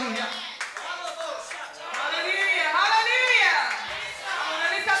 hallelujah. Hallelujah, hallelujah. I'm going to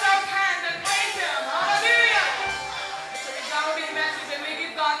lift up those hands and praise him. Hallelujah. So we download this message and we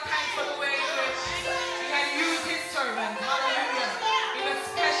give God thanks for the way in which he can use his servant. Hallelujah. In a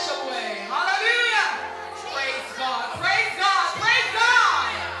special way. Hallelujah. Praise God, praise God, praise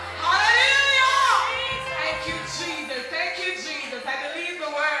God. Hallelujah. Thank you, Jesus. Thank you, Jesus. I believe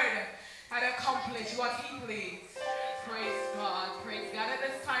the word had accomplished what he pleased. Praise God, praise God. At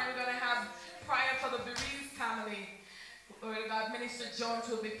this time, we're going to have prayer for the bereaved family. Lord God, Minister Jones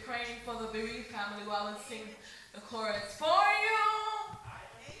will be praying for the bereaved family while we sing the chorus. For you,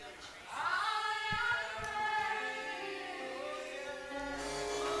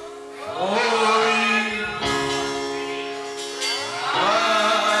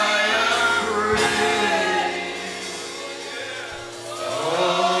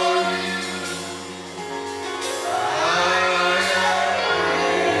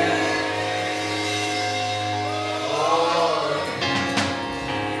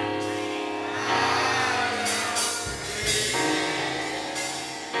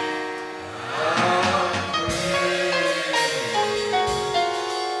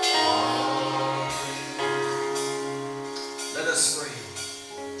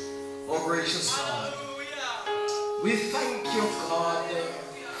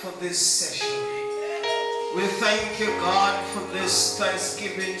 this session. We thank you, God, for this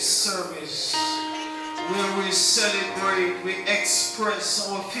Thanksgiving service where we celebrate, we express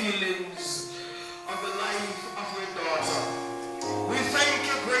our feelings of the life of your daughter. We thank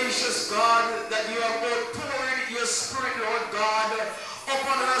you, gracious God, that you have poured your spirit, Lord God,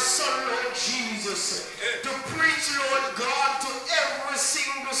 upon our son, Lord Jesus, to preach, Lord God, to every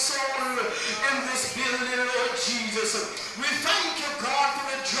single soul in this building, Lord Jesus. We thank you, God, for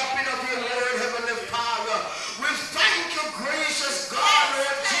the dropping of your word, Heavenly Father. We thank you, gracious God,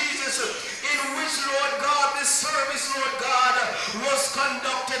 Lord Jesus, in which, Lord God, this service, Lord God, was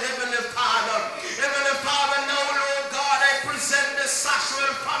conducted, Heavenly Father. Heavenly Father, now, Lord God, I present the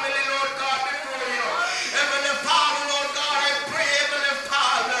Satchwell family, Lord God, before you. Heavenly Father, Lord God, I pray, Heavenly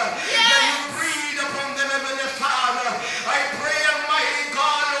Father, that you breathe upon them, Heavenly Father. I pray, Almighty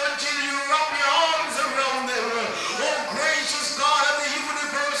God, Lord, till you wrap your arms around them. Oh, gracious God,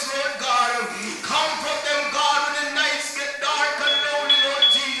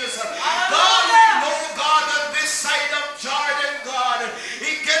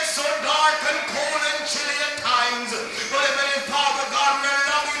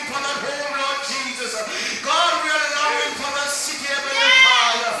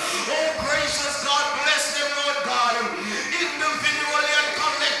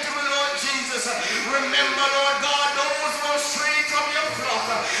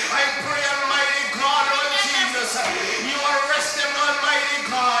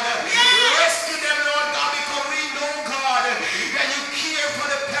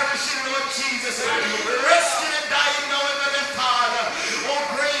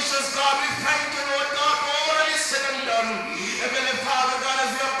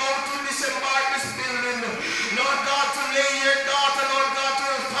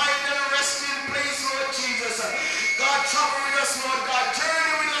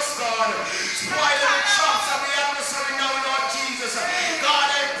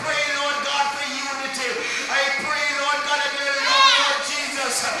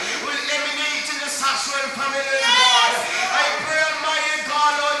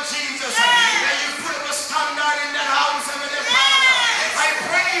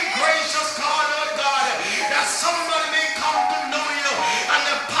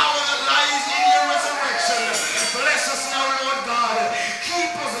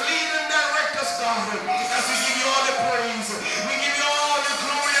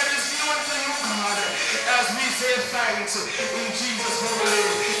 say thanks in Jesus' holy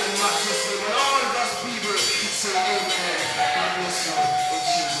and matchless name. And all God's people say amen. God bless you in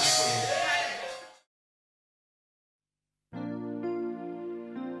Jesus' name.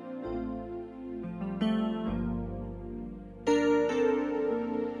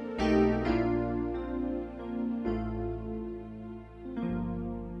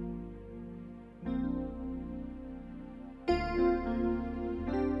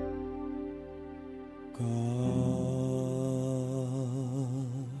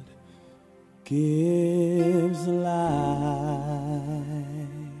 Gives life,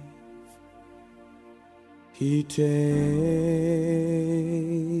 He takes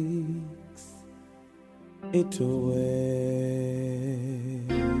it away.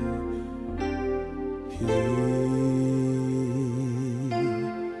 He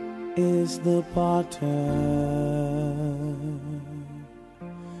is the potter,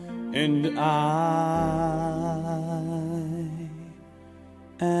 and I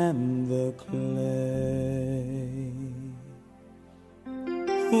am the clay.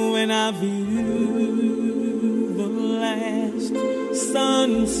 When I view the last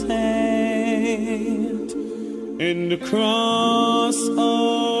sunset and across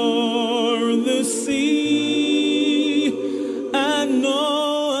o'er the sea, I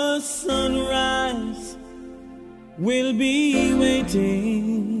know a sunrise will be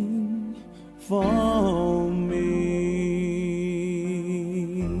waiting for me.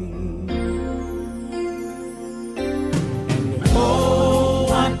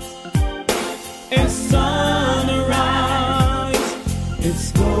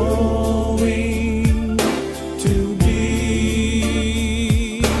 It's going to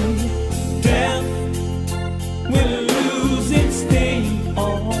be. Death will lose its sting,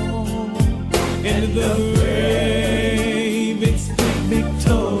 and the grave its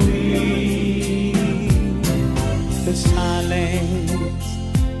victory. The silence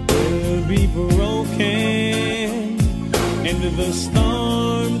will be broken, and the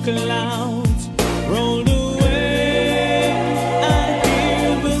storm clouds rolled away.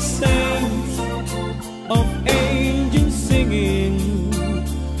 Of angels singing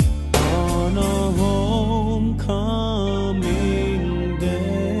on a homecoming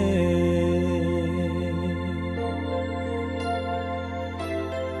day.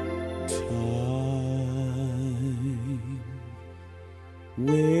 Time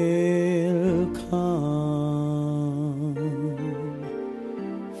will come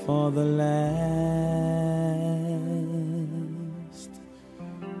for the last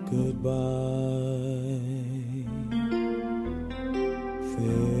goodbye.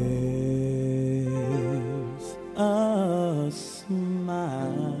 There's a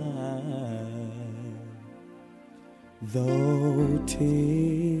smile, though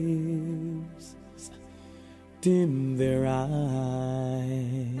tears dim their eyes.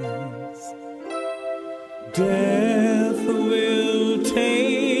 Death will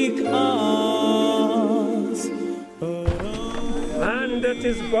take us. Man that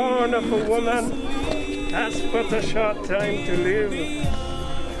is born of a woman has but a short time to live.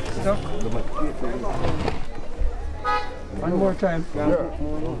 Stop. One more time.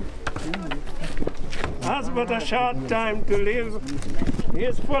 Has but a short time to live. He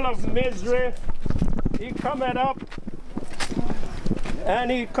is full of misery. He cometh up and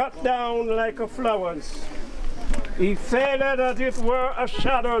he cut down like a flowers. He faileth as it were a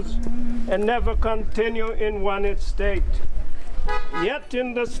shadows and never continue in one estate. Yet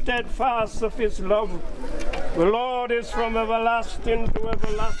in the steadfast of his love, the Lord is from everlasting to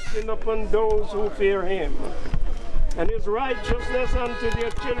everlasting upon those who fear him, and his righteousness unto their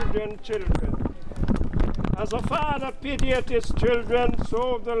children. As a father pitieth his children,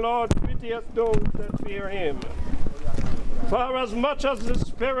 so the Lord pitieth those that fear him. For as much as the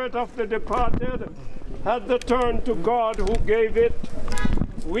spirit of the departed hath returned to God who gave it,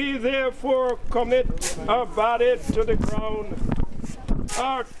 we therefore commit our body to the ground,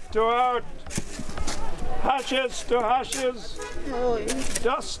 earth to earth, ashes to ashes,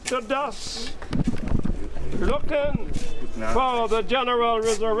 dust to dust, looking for the general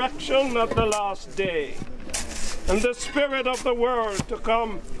resurrection of the last day, and the Spirit of the world to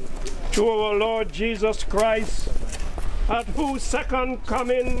come to our Lord Jesus Christ, at whose second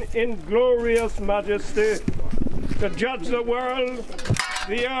coming in glorious majesty, to judge the world.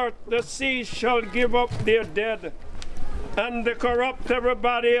 The earth, the sea shall give up their dead, and the corruptible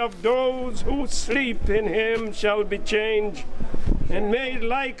body of those who sleep in him shall be changed, and made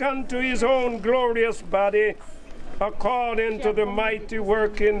like unto his own glorious body, according to the mighty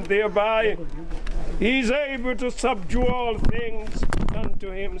working thereby. He is able to subdue all things unto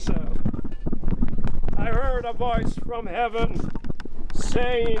himself. I heard a voice from heaven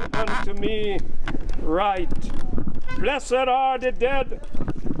saying unto me, Write, Blessed are the dead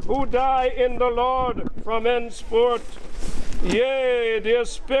who die in the Lord from henceforth. Yea, their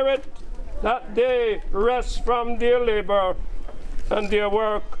spirit, that they rest from their labor, and their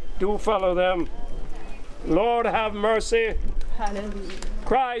work do follow them. Lord, have mercy. Hallelujah.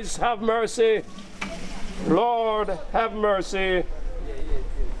 Christ, have mercy. Lord, have mercy.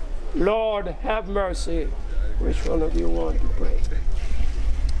 Lord, have mercy. Which one of you want to pray?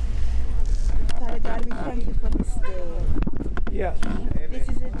 Father God, we thank you for this day. Yes. This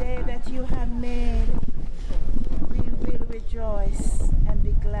is a day that you have made. We will rejoice and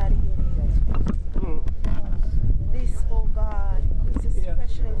be glad in it. This, oh God, is a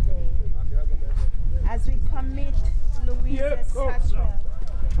special day. As we commit Louisa Satchwell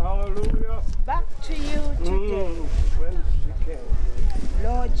Hallelujah. back to you today. When she came.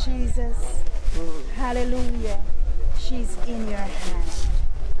 Lord Jesus, hallelujah, she's in your hand.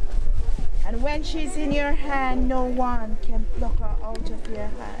 And when she's in your hand, no one can pluck her out of your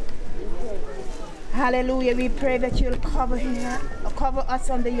hand. Hallelujah. We pray that you'll cover us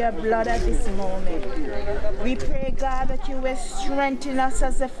under your blood at this moment. We pray, God, that you will strengthen us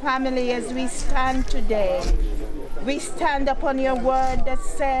as a family as we stand today. We stand upon your word that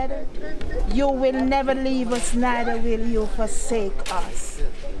said, you will never leave us, neither will you forsake us.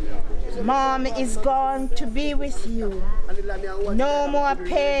 Mom is gone to be with you. No more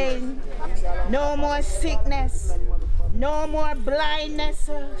pain, no more sickness, no more blindness.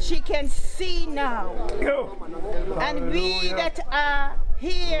 She can see now. And we that are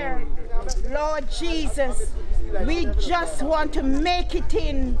here, Lord Jesus, we just want to make it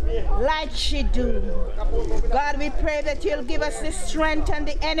in like she do. God, we pray that you'll give us the strength and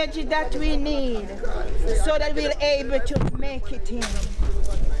the energy that we need so that we'll be able to make it in.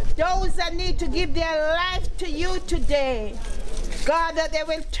 Those that need to give their life to you today, God, that they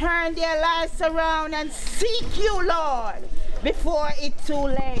will turn their lives around and seek you, Lord, before it's too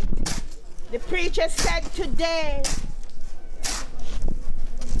late. The preacher said today,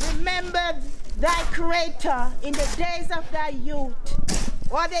 remember thy Creator in the days of thy youth,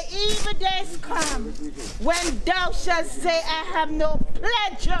 or the evil days come, when thou shalt say, I have no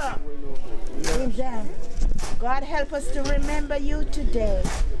pleasure in them. God, help us to remember you today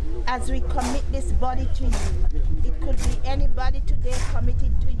as we commit this body to you. It could be anybody today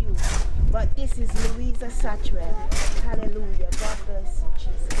committed to you, but this is Louisa Satchwell. Hallelujah. God bless you,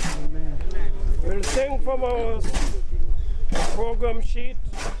 Jesus. Amen. We'll sing from our program sheet.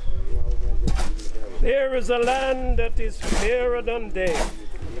 There is a land that is fairer than day,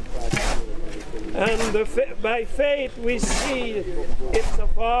 and by faith we see it's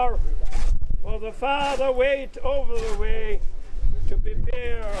afar, for the Father wait over the way to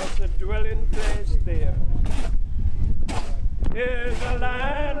prepare us a dwelling place there. There's a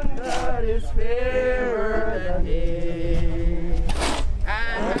land that is fairer than day,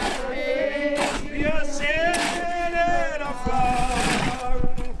 and by faith we are sailing afar,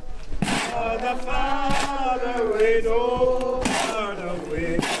 for the Father wait over the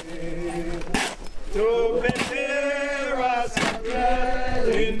way to prepare us a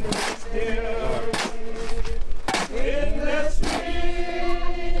dwelling place there. In the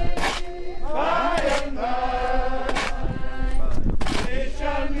sweet by and by, we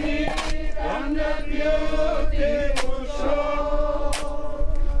shall meet on the beautiful shore.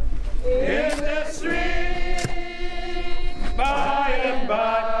 In the sweet by and by,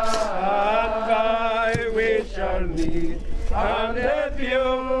 we shall meet on the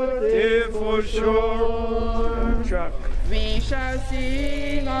beautiful shore. Chuck. We shall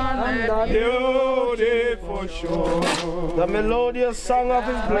sing on the beautiful shore. The melodious song of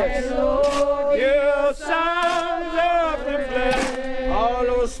his bliss. Melodious sounds of the bliss. All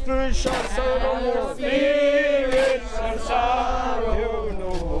our spirits shall sorrow no more. Spirits shall sorrow no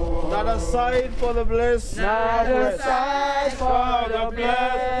more. Not aside for the bliss. Not aside for the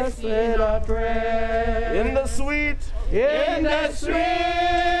blessed I pray. In the sweet. In the sweet.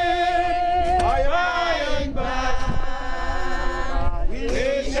 By and by. We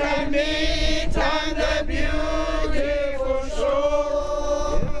shall meet on the beautiful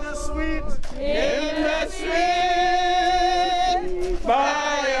shore. In the sweet. In the sweet.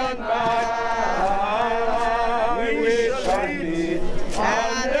 By and by. We shall meet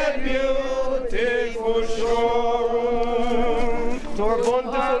on the beautiful shore. To our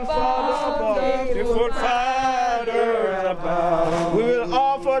bountiful Father above. Beautiful Father above. We will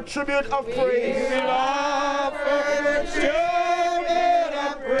offer tribute of praise. We will offer tribute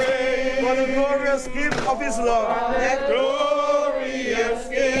of praise For the glorious gift of his love. the glorious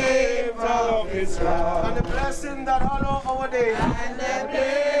gift of his this life. And the blessing that follow our day. And the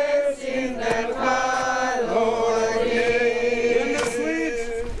blessing that follow our day. In the sweet.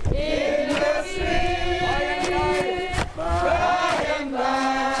 In the sweet. By and by.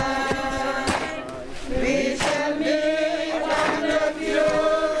 We shall meet on the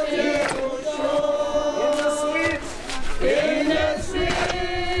beautiful shore. In the sweet. In the sweet.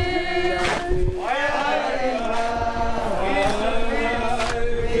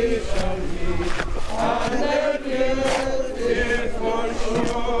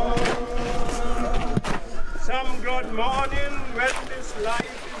 Some good morning when this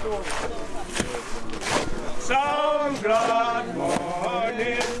life is over. Some glad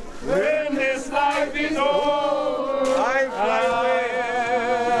morning when this life is over. I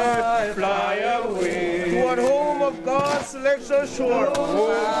fly away toward home of God's celestial shore.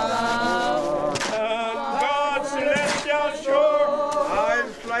 And God's celestial shore. I'll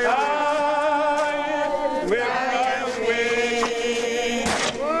fly away. I will fly away.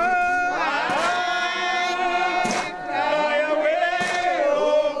 Fly away,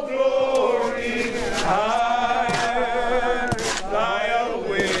 oh glory. I fly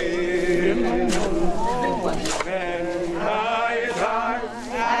away. When I die,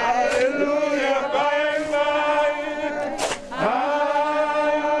 hallelujah, by and by, I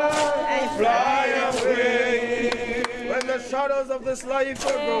fly away. When the shadows of this life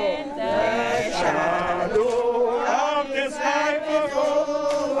will go, The shadow of this life will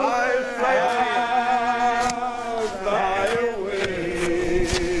go. I'll fly I'll fly away.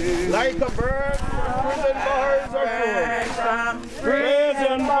 like a bird from prison bars or floor.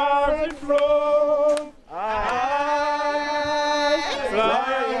 Prison bars and flow. I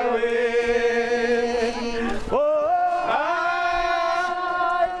fly away. Oh, I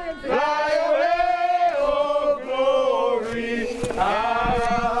fly away. Oh, glory. I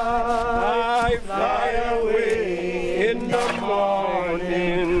fly away in the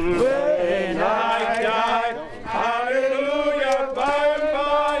morning when I die. Hallelujah, by and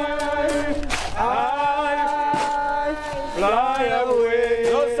by. I fly away.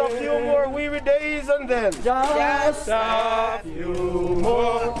 Just a few more weary days and then. Just a few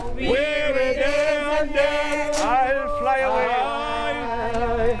more weary days and then I'll fly away I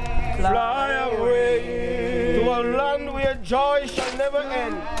fly away to a land where joy shall never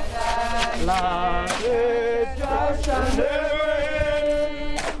end. Land where joy shall never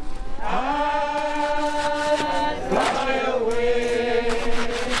end. I fly away.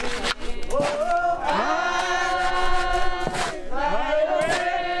 Oh, I fly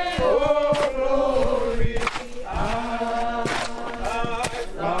away. Oh, glory. I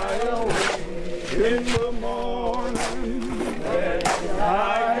fly away in the morning when I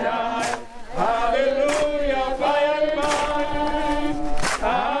die. Hallelujah, by and by, I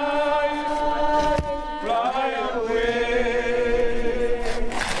fly away.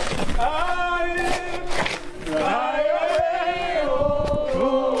 I fly away, oh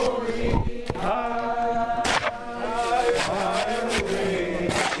glory. I fly away,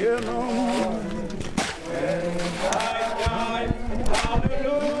 you know. When I die,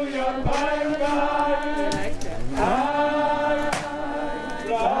 hallelujah, by and by, I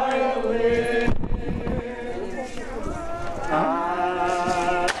fly away. I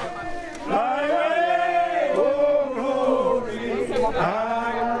fly away, oh glory. I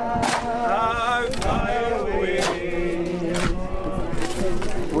fly away.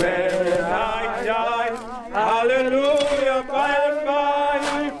 When I die, hallelujah, by and by,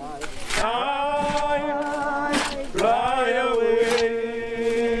 I fly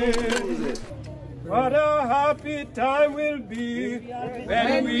away. What a happy time will be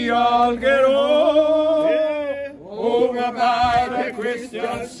when we all get old, over by the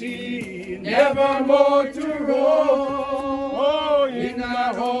Christian sea, never more to roam. Oh, in the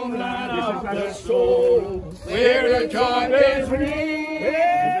homeland of the soul, where the trumpets ring,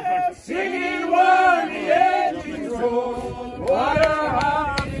 singing while the angels roll. What a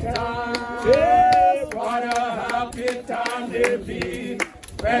happy time, yes, what a happy time there'll be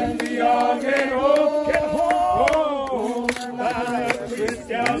when we all get home, by the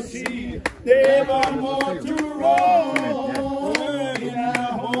Christian sea, never more to roam. In the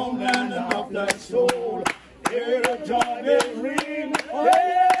homeland of the soul, hear the trumpet ring,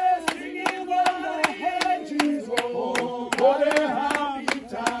 yes, singing while the angels roll. What a happy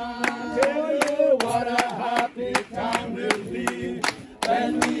time, tell you what a happy time will be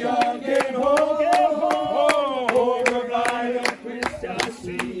when we all get home, over by the Christian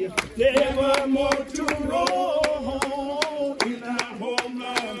sea, never more to roam. In the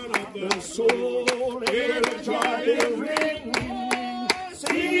homeland of the soul, hear the trumpet ring,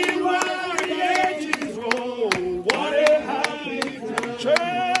 singing while the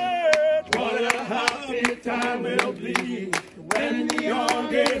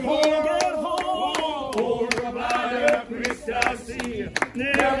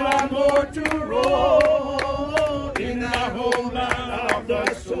never more to roam in the homeland of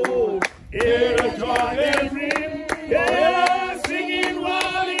the soul. Hear the joy and ring, yeah, singing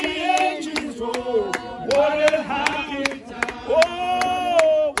while the angels roll. What a happy time,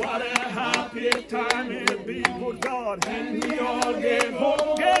 oh, what a happy time it'll be, good God, and we all get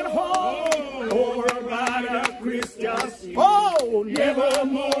home, over by the Christian sea. Oh, never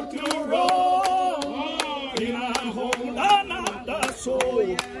more to roam in a homeland of the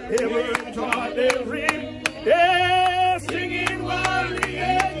soul. Ever joy they ring, yeah, singing while the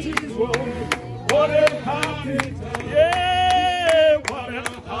angels roll. What a happy time, yeah, what a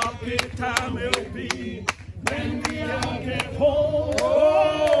happy time it'll be when we all get home.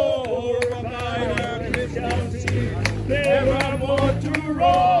 Oh, by the Christian sea, never more to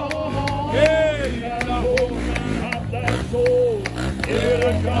roam. Yeah, in the homeland of the soul. Hear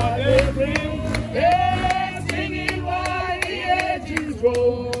the God they ring, yeah, singing while the angels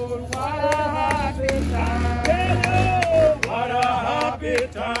roll. What a happy time, yeah, what a happy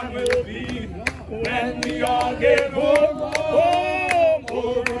time will be when we all get home,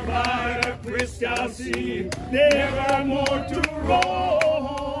 over by the Christian sea. Never more to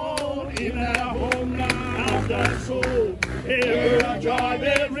roam in the homeland of the soul. Hear the joy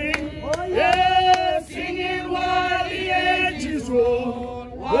they ring, yeah, singing while the angels roll.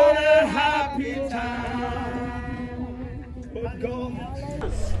 What a happy time. But God.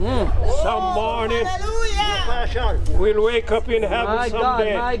 Some morning we'll wake up in heaven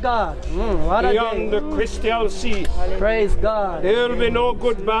someday. My God. What a beyond day. the crystal sea. Praise God. There'll be no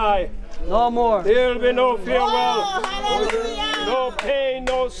goodbye. No more. There'll be no farewell. No pain,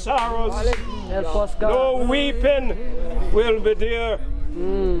 no sorrows. Help us, God. No weeping will be there.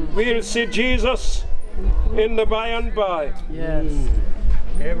 We'll see Jesus in the by and by. Yes.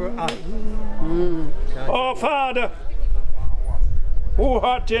 Ever I. Oh, Father, who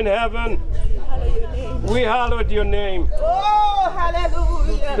art in heaven, we hallowed your name. Oh,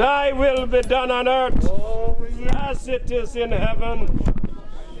 hallelujah. Thy will be done on earth as it is in heaven.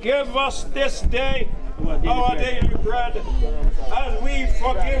 Give us this day our daily bread, as we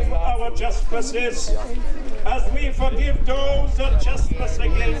forgive our trespasses, as we forgive those that trespass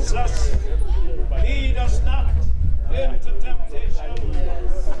against us. Lead us not into temptation,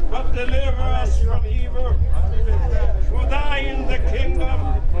 but deliver us from evil. For thine the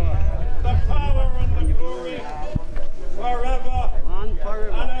kingdom, the power and the glory, forever and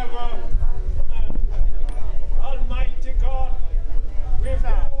ever. Amen. Almighty God, with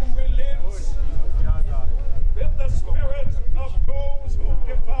whom we live, with the spirit of those who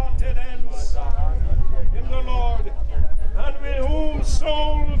departed hence in the Lord, and with whom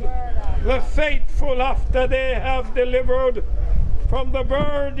sold the faithful after they have delivered from the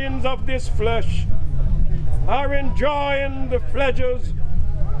burdens of this flesh, are enjoying the pleasures.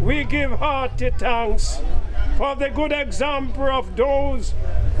 We give hearty thanks for the good example of those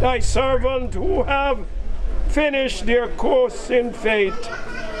thy servants who have finished their course in faith.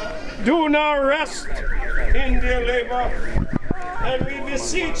 Do not rest in their labor, and we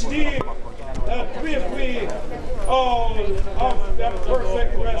beseech thee that with we all of the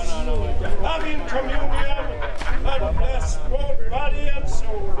perfect rest, having communion and bless both body and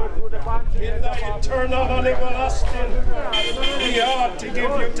soul in thy eternal and everlasting, we ought to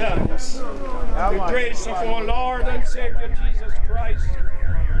give you thanks. The grace of our Lord and Savior Jesus Christ,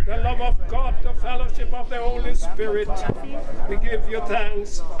 the love of God, the fellowship of the Holy Spirit, we give you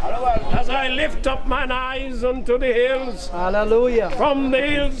thanks. As I lift up mine eyes unto the hills, hallelujah, from the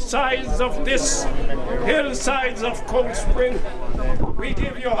hillsides of this, hillsides of Cold Spring, we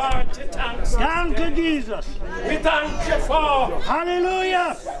give you hearty thanks. Thank you, Jesus. We thank you for,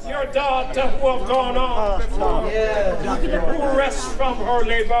 hallelujah, your daughter who have gone on before, who rests from her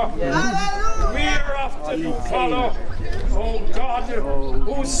labor. We are after to follow, O God,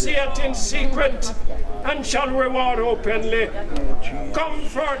 who seeth in secret and shall reward openly.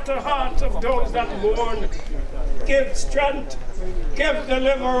 Comfort the heart of those that mourn. Give strength, give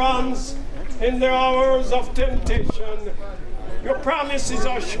deliverance in the hours of temptation. Your promises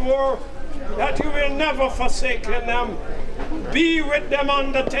are sure that you will never forsake them. Be with them,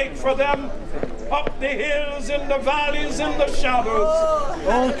 undertake for them, up the hills, in the valleys, in the shadows.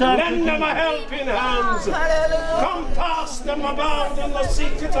 Lend them a helping hand. Come past them about in the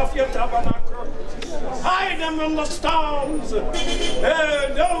secret of your tabernacle. Hide them in the storms.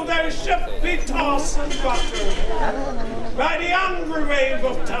 Though their ship be tossed and battered by the angry wave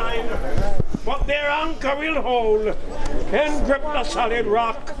of time, but their anchor will hold and grip the solid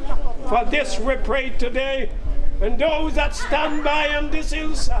rock. For this we pray today, and those that stand by on this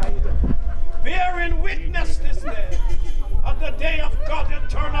hillside, bearing witness this day, at the day of God's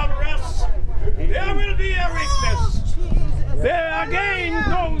eternal rest, there will be a weakness. There again,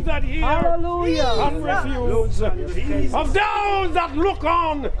 those that hear and refuse. Of those that look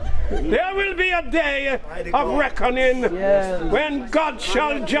on, there will be a day of reckoning when God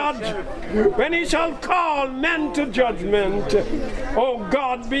shall judge, when he shall call men to judgment. Oh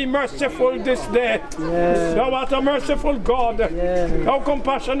God, be merciful this day. Thou art a merciful God, thou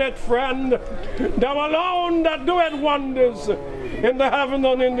compassionate friend, thou alone that doeth wonders in the heaven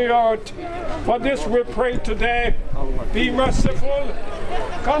and in the earth. For this we pray today. Be merciful.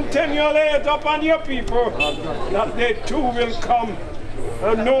 Continually upon your people, that they too will come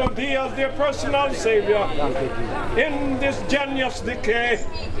and know thee as their personal Savior. In this genius decay,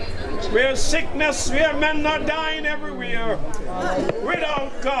 where sickness, where men are dying everywhere,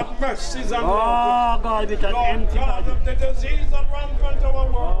 without God mercies and love. Lord God of the disease that runs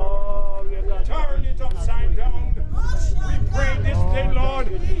our world, turn it upside down. We pray this day, Lord,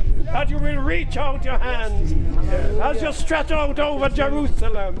 that you will reach out your hands as you stretch out over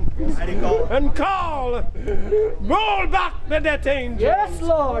Jerusalem and call, roll back the death angels. Yes,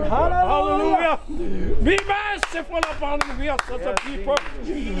 Lord. Hallelujah. Be merciful upon us as a people.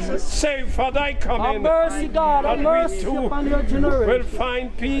 Save for thy coming. Have mercy, God. Have mercy upon your generation. Will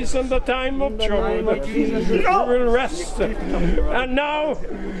find peace in the time of trouble. We will rest. And now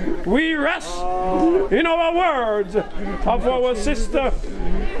we rest in our words of our sister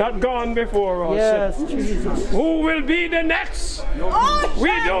that gone before us. Yes, Jesus. Who will be the next?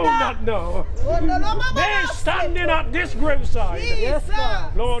 We do not know. They're standing at this graveside. Yes,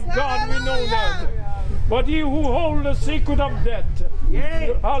 God. Lord God, we know not. But he who holds the secret of death,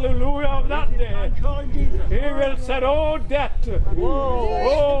 hallelujah, of that day, he will say, oh, death,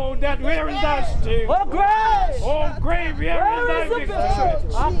 oh, death, where is thy sting? Oh, grave! Oh, grave, where is thy victory?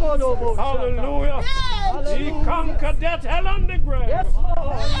 Hallelujah. He conquered death, hell, and the grave. Yes,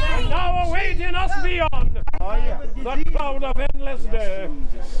 Lord. And now awaiting us beyond the cloud of endless day.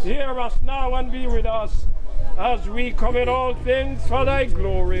 Hear us now and be with us as we commit all things for thy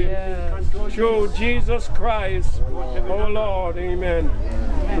glory. Through Jesus Christ, our Lord. Amen.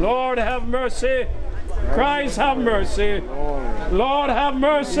 Lord, have mercy. Christ, have mercy. Lord, have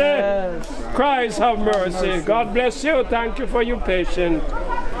mercy. Christ, have mercy. God bless you. Thank you for your patience.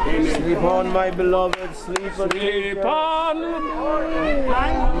 Sleep on, my beloved. Sleep on,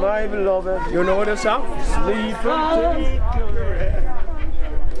 my beloved. You know the song? Sleep on.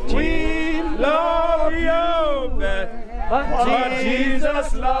 We love you best, but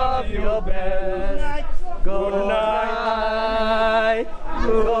Jesus loves you best. Good night.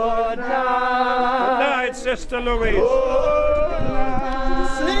 Good night. Good night, Sister Louisa.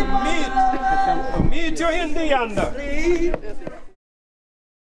 Meet you in the yonder.